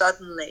like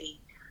suddenly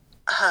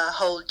her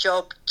whole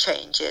job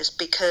changes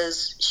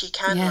because she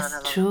can run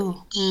along the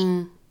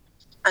beach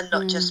and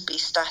not just be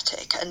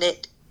static. And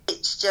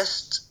it's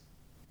just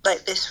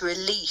like this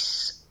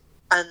release.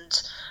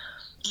 And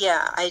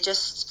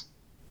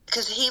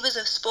because he was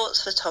a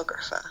sports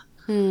photographer,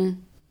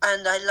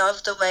 and I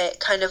love the way it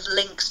kind of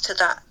links to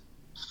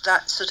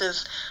that sort of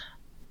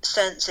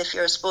sense, if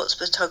you're a sports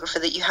photographer,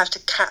 that you have to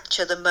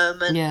capture the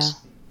moment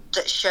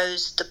that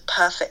shows the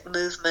perfect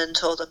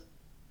movement or the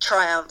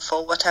triumph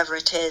or whatever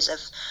it is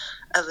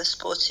of a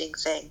sporting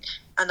thing.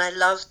 And I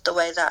love the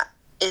way that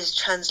is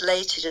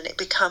translated, and it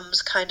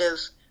becomes kind of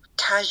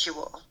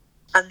casual,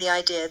 and the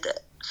idea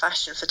that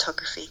fashion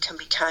photography can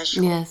be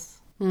casual. Yes.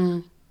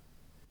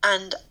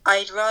 And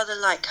I'd rather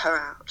like her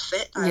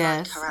outfit. I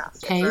like her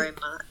outfit very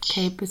much.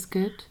 Cape is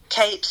good.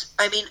 Capes,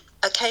 I mean,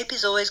 a cape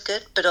is always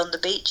good, but on the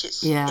beach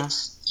it's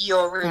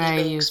you're really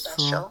very being useful.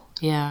 Special.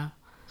 Yeah.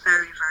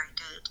 Very, very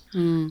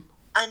good.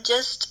 And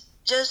just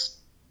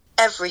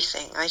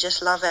everything. I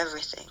just love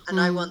everything, and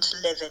I want to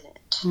live in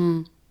it.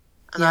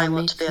 And I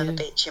want to be on the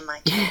beach in my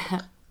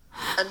cape,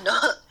 and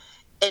not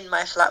in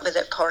my flat with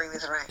it pouring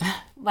with rain.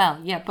 Well,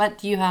 yeah,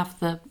 but you have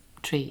the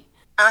tree.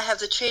 I have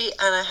the tree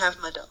and I have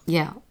my dog.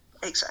 Yeah.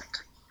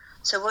 Exactly.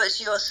 So what's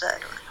your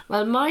third one?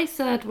 Well, my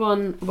third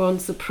one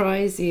won't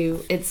surprise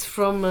you. It's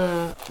from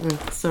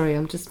sorry,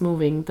 I'm just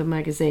moving the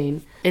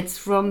magazine. It's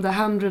from the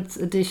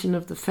 100th edition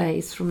of The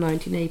Face from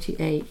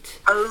 1988.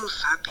 Oh,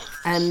 fabulous.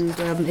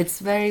 And it's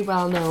very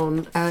well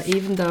known,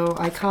 even though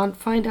I can't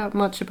find out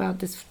much about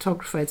this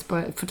photographer.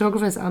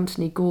 Photographer is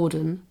Anthony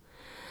Gordon,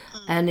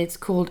 and it's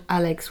called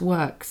Alex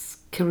Works,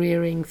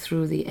 Careering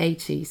Through the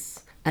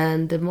 80s.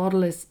 And the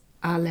model is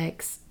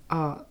Alex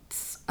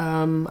Arts.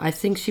 I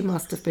think she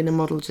must have been a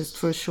model just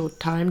for a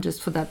short time,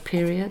 just for that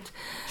period.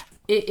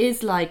 It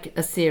is like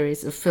a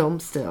series of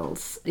film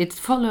stills. It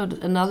followed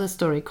another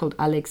story called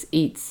Alex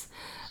Eats.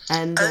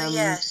 And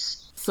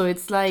so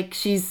it's like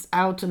she's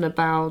out and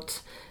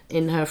about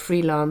in her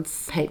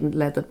freelance patent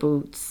leather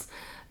boots,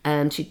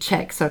 and she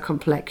checks her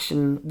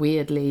complexion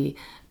weirdly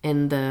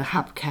in the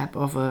hubcap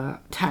of a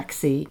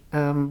taxi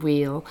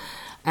wheel.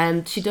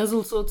 And she does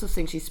all sorts of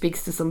things. She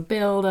speaks to some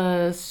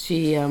builders.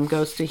 She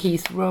goes to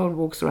Heathrow and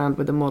walks around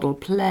with a model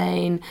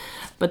plane.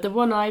 But the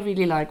one I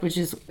really like, which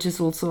is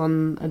also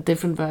on a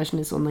different version,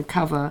 is on the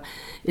cover,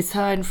 is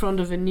her in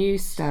front of a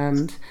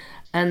newsstand.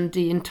 And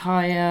the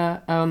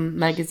entire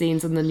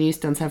magazines on the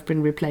newsstands have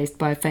been replaced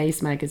by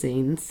Face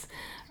magazines.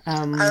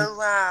 Oh,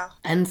 wow.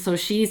 And so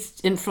she's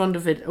in front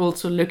of it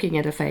also looking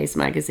at a Face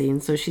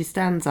magazine. So she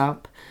stands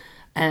up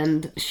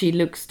and she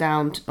looks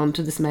down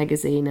onto this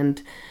magazine.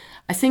 And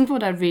I think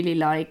what I really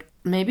like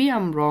maybe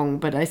I'm wrong,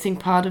 but I think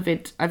part of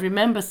it, I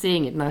remember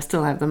seeing it and I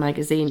still have the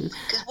magazine.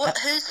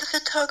 Who's the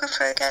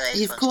photographer again?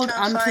 He's called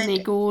Anthony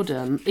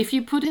Gordon. If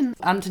you put in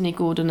Anthony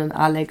Gordon and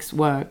Alex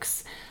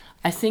works,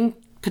 I think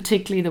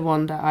particularly the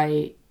one that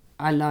I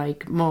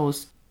like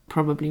most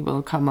probably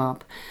will come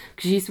up.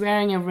 Because she's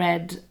wearing a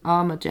red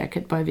armor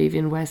jacket by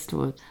Vivienne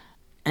Westwood.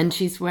 And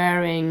she's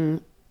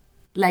wearing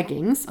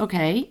leggings,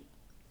 okay.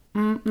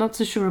 Not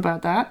so sure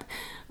about that.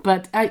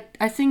 But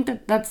I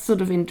think that's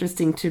sort of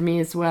interesting to me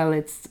as well.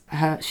 It's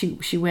her.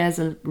 She wears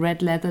a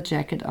red leather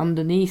jacket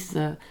underneath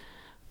the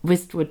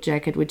Westwood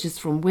jacket, which is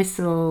from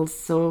Whistles,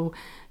 so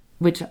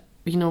which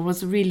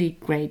was a really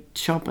great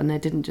shop, and they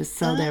didn't just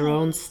sell their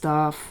own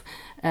stuff,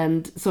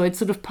 and so it's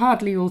sort of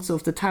partly also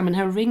of the time. And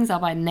her rings are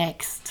by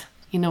Next,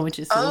 which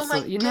is also my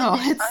goodness.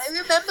 I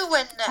remember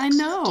when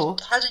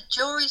Next had a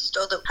jewelry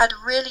store that had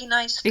really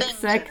nice things.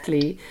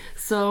 Exactly.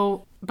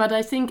 So, but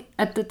I think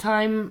at the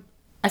time,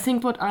 I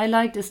think what I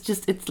liked is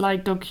just it's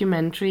like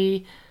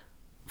documentary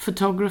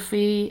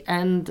photography,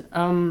 and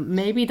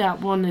maybe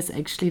that one is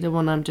actually the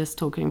one I'm just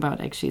talking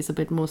about. Actually, is a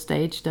bit more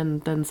staged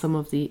than some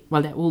of the.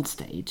 Well, they're all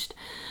staged,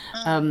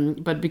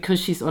 but because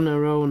she's on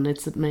her own,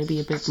 it's maybe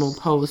a bit more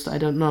posed. I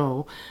don't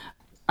know.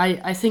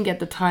 I think at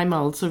the time I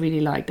also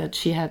really liked that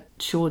she had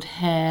short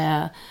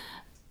hair.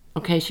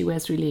 Okay, she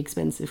wears really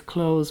expensive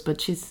clothes,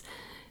 but she's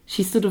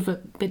sort of a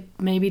bit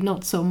maybe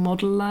not so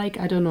model-like.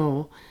 I don't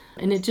know,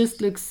 and it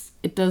does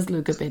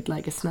look a bit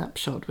like a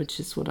snapshot, which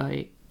is what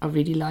I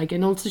really like.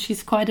 And also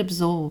she's quite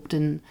absorbed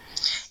in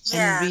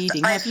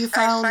reading. Have you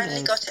found it? I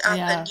finally got it up,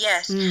 and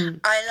yes,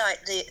 I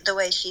like the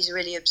way she's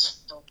really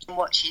absorbed in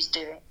what she's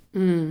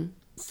doing.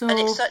 So, and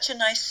it's such a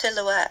nice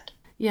silhouette.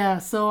 Yeah,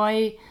 so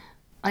I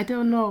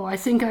don't know. I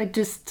think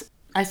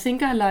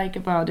I like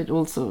about it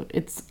also,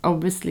 it's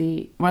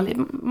obviously, well,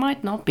 it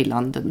might not be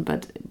London,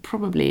 but it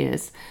probably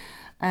is.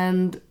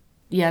 And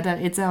yeah,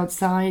 that it's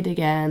outside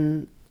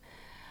again.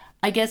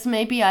 I guess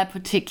maybe I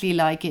particularly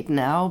like it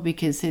now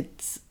because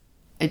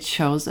it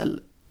shows,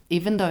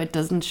 even though it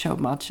doesn't show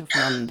much of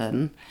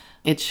London,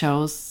 it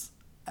shows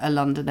a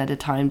London at a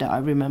time that I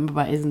remember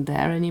but isn't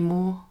there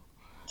anymore.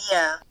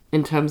 Yeah.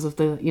 In terms of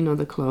the,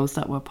 the clothes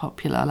that were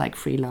popular, like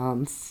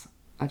Freelance.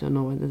 I don't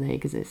know whether they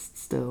exist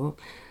still.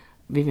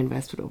 Vivienne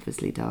Westwood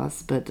obviously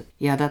does. But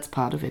yeah, that's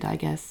part of it, I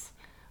guess,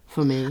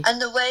 for me.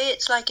 And the way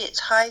it's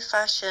high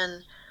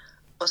fashion,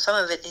 or some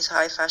of it is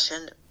high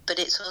fashion, but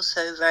it's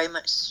also very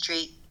much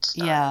street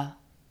style.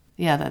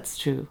 Yeah, that's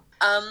true.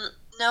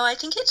 No, I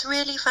think it's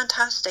really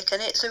fantastic, and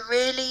I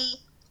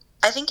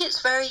think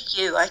it's very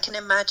you. I can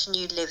imagine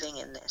you living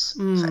in this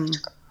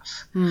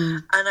photograph.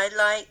 And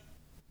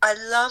I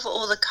love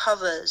all the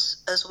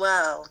covers as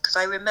well, because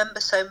I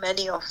remember so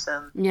many of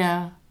them.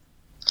 Yeah.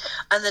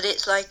 And that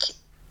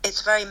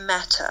it's very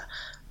meta,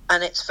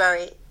 and it's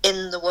very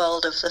in the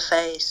world of the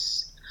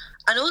face.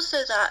 And also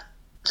that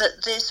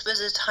this was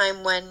a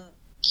time when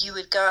you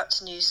would go out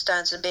to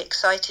newsstands and be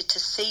excited to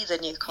see the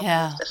new copy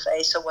of the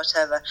face or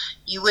whatever.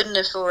 You wouldn't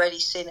have already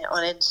seen it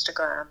on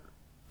Instagram.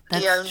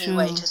 That's the only true.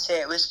 way to see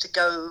it was to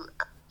go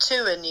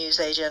to a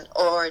newsagent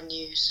or a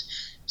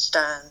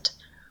newsstand.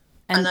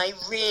 And I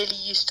really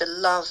used to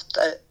love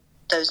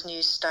those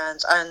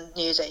newsstands and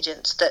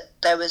newsagents, that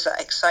there was that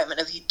excitement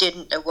of you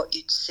didn't know what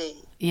you'd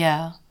see.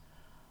 Yeah.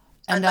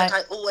 And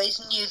I always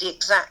knew the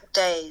exact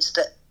days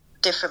that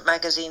different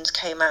magazines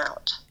came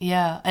out.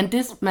 Yeah, and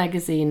this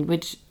magazine,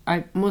 which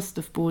I must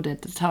have bought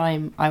at the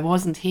time, I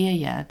wasn't here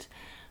yet.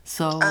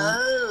 So,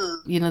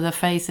 the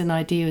Face and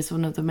Idea is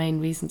one of the main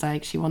reasons I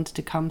actually wanted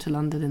to come to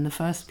London in the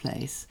first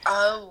place.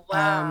 Oh,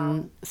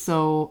 wow.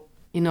 So,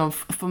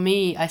 for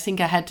me, I think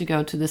I had to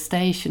go to the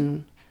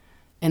station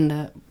in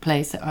the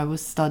place that I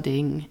was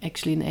studying,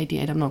 actually in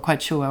 88, I'm not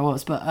quite sure where I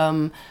was, but,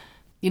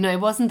 it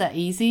wasn't that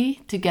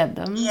easy to get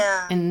them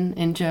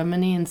in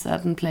Germany in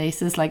certain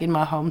places. Like in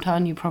my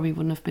hometown, you probably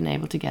wouldn't have been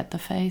able to get the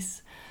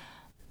Face.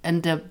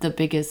 And the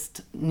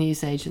biggest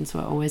newsagents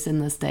were always in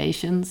the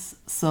stations,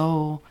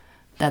 so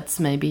that's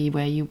maybe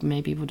where you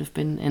would have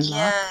been in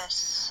luck.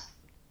 Yes.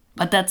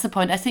 But that's the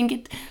point. I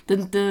think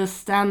the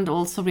stand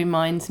also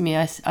reminds me,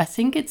 I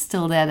think it's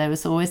still there. There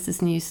was always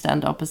this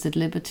newsstand opposite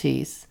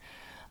Liberties.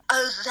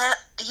 Oh,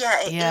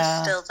 it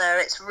is still there.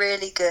 It's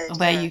really good.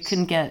 Where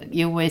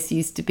you always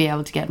used to be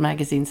able to get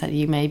magazines that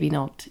you maybe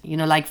not,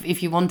 like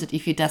if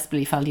you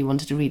desperately felt you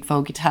wanted to read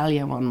Vogue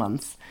Italia one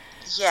month.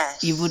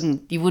 Yes.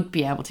 You would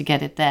be able to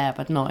get it there,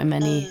 but not in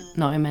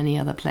many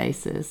other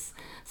places.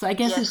 So I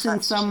guess it's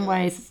in some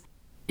ways,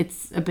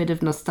 it's a bit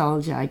of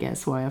nostalgia, I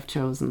guess, why I've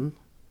chosen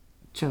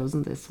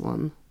this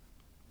one.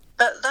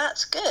 But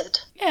that's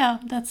good. Yeah,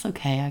 that's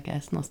okay, I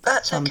guess.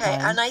 That's sometimes.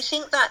 Okay, and I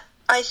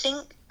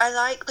think I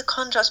like the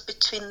contrast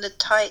between the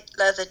tight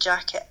leather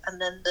jacket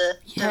and then the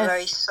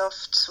very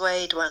soft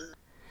suede one.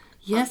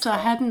 Yes, I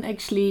hadn't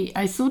actually.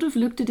 I sort of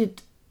looked at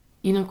it,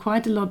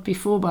 quite a lot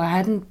before, but I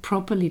hadn't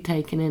properly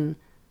taken in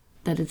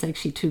that it's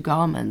actually two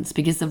garments,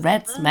 because the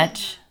reds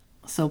match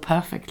so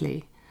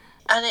perfectly.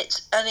 And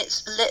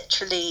it's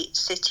literally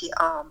city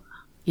arm.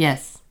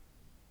 Yes,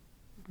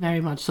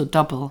 very much so.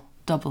 Double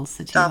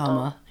city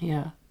armor.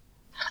 Yeah.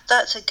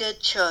 That's a good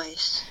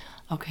choice.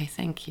 Okay,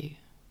 thank you.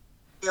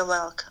 You're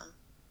welcome.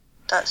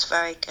 That's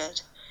very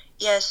good.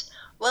 Yes.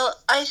 Well,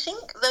 I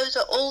think those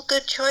are all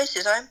good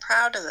choices. I'm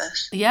proud of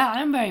us. Yeah,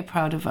 I'm very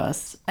proud of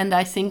us. And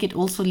I think it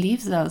also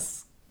leaves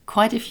us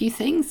quite a few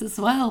things as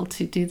well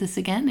to do this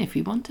again if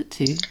we wanted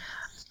to.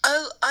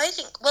 Oh, I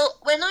think, well,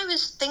 when I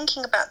was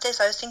thinking about this,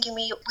 I was thinking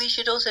we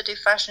should also do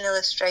fashion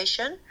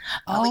illustration.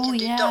 And we can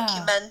do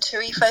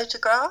documentary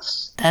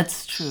photographs.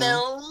 That's true.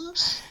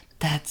 Films.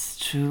 That's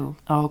true.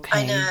 Okay.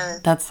 I know.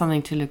 That's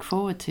something to look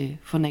forward to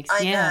for next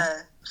year. I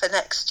know, for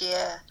next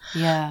year.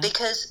 Yeah.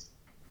 Because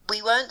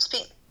we won't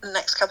speak the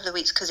next couple of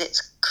weeks because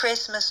it's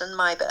Christmas and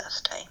my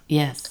birthday.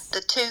 Yes.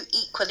 The two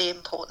equally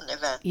important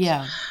events.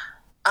 Yeah.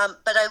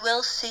 But I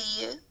will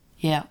see you.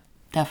 Yeah,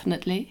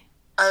 definitely.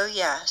 Oh,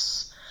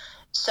 yes.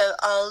 So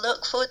I'll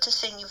look forward to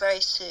seeing you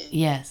very soon.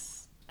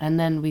 Yes. And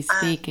then we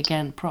speak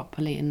again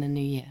properly in the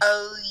new year.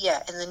 Oh,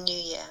 yeah, in the new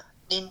year.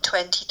 In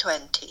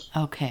 2020.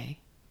 Okay.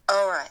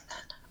 All right,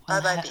 then.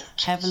 Well, Bye-bye,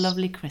 Beatrice. Have a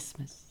lovely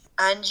Christmas.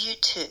 And you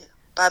too.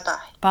 Bye-bye.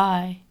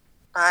 Bye.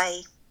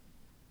 Bye.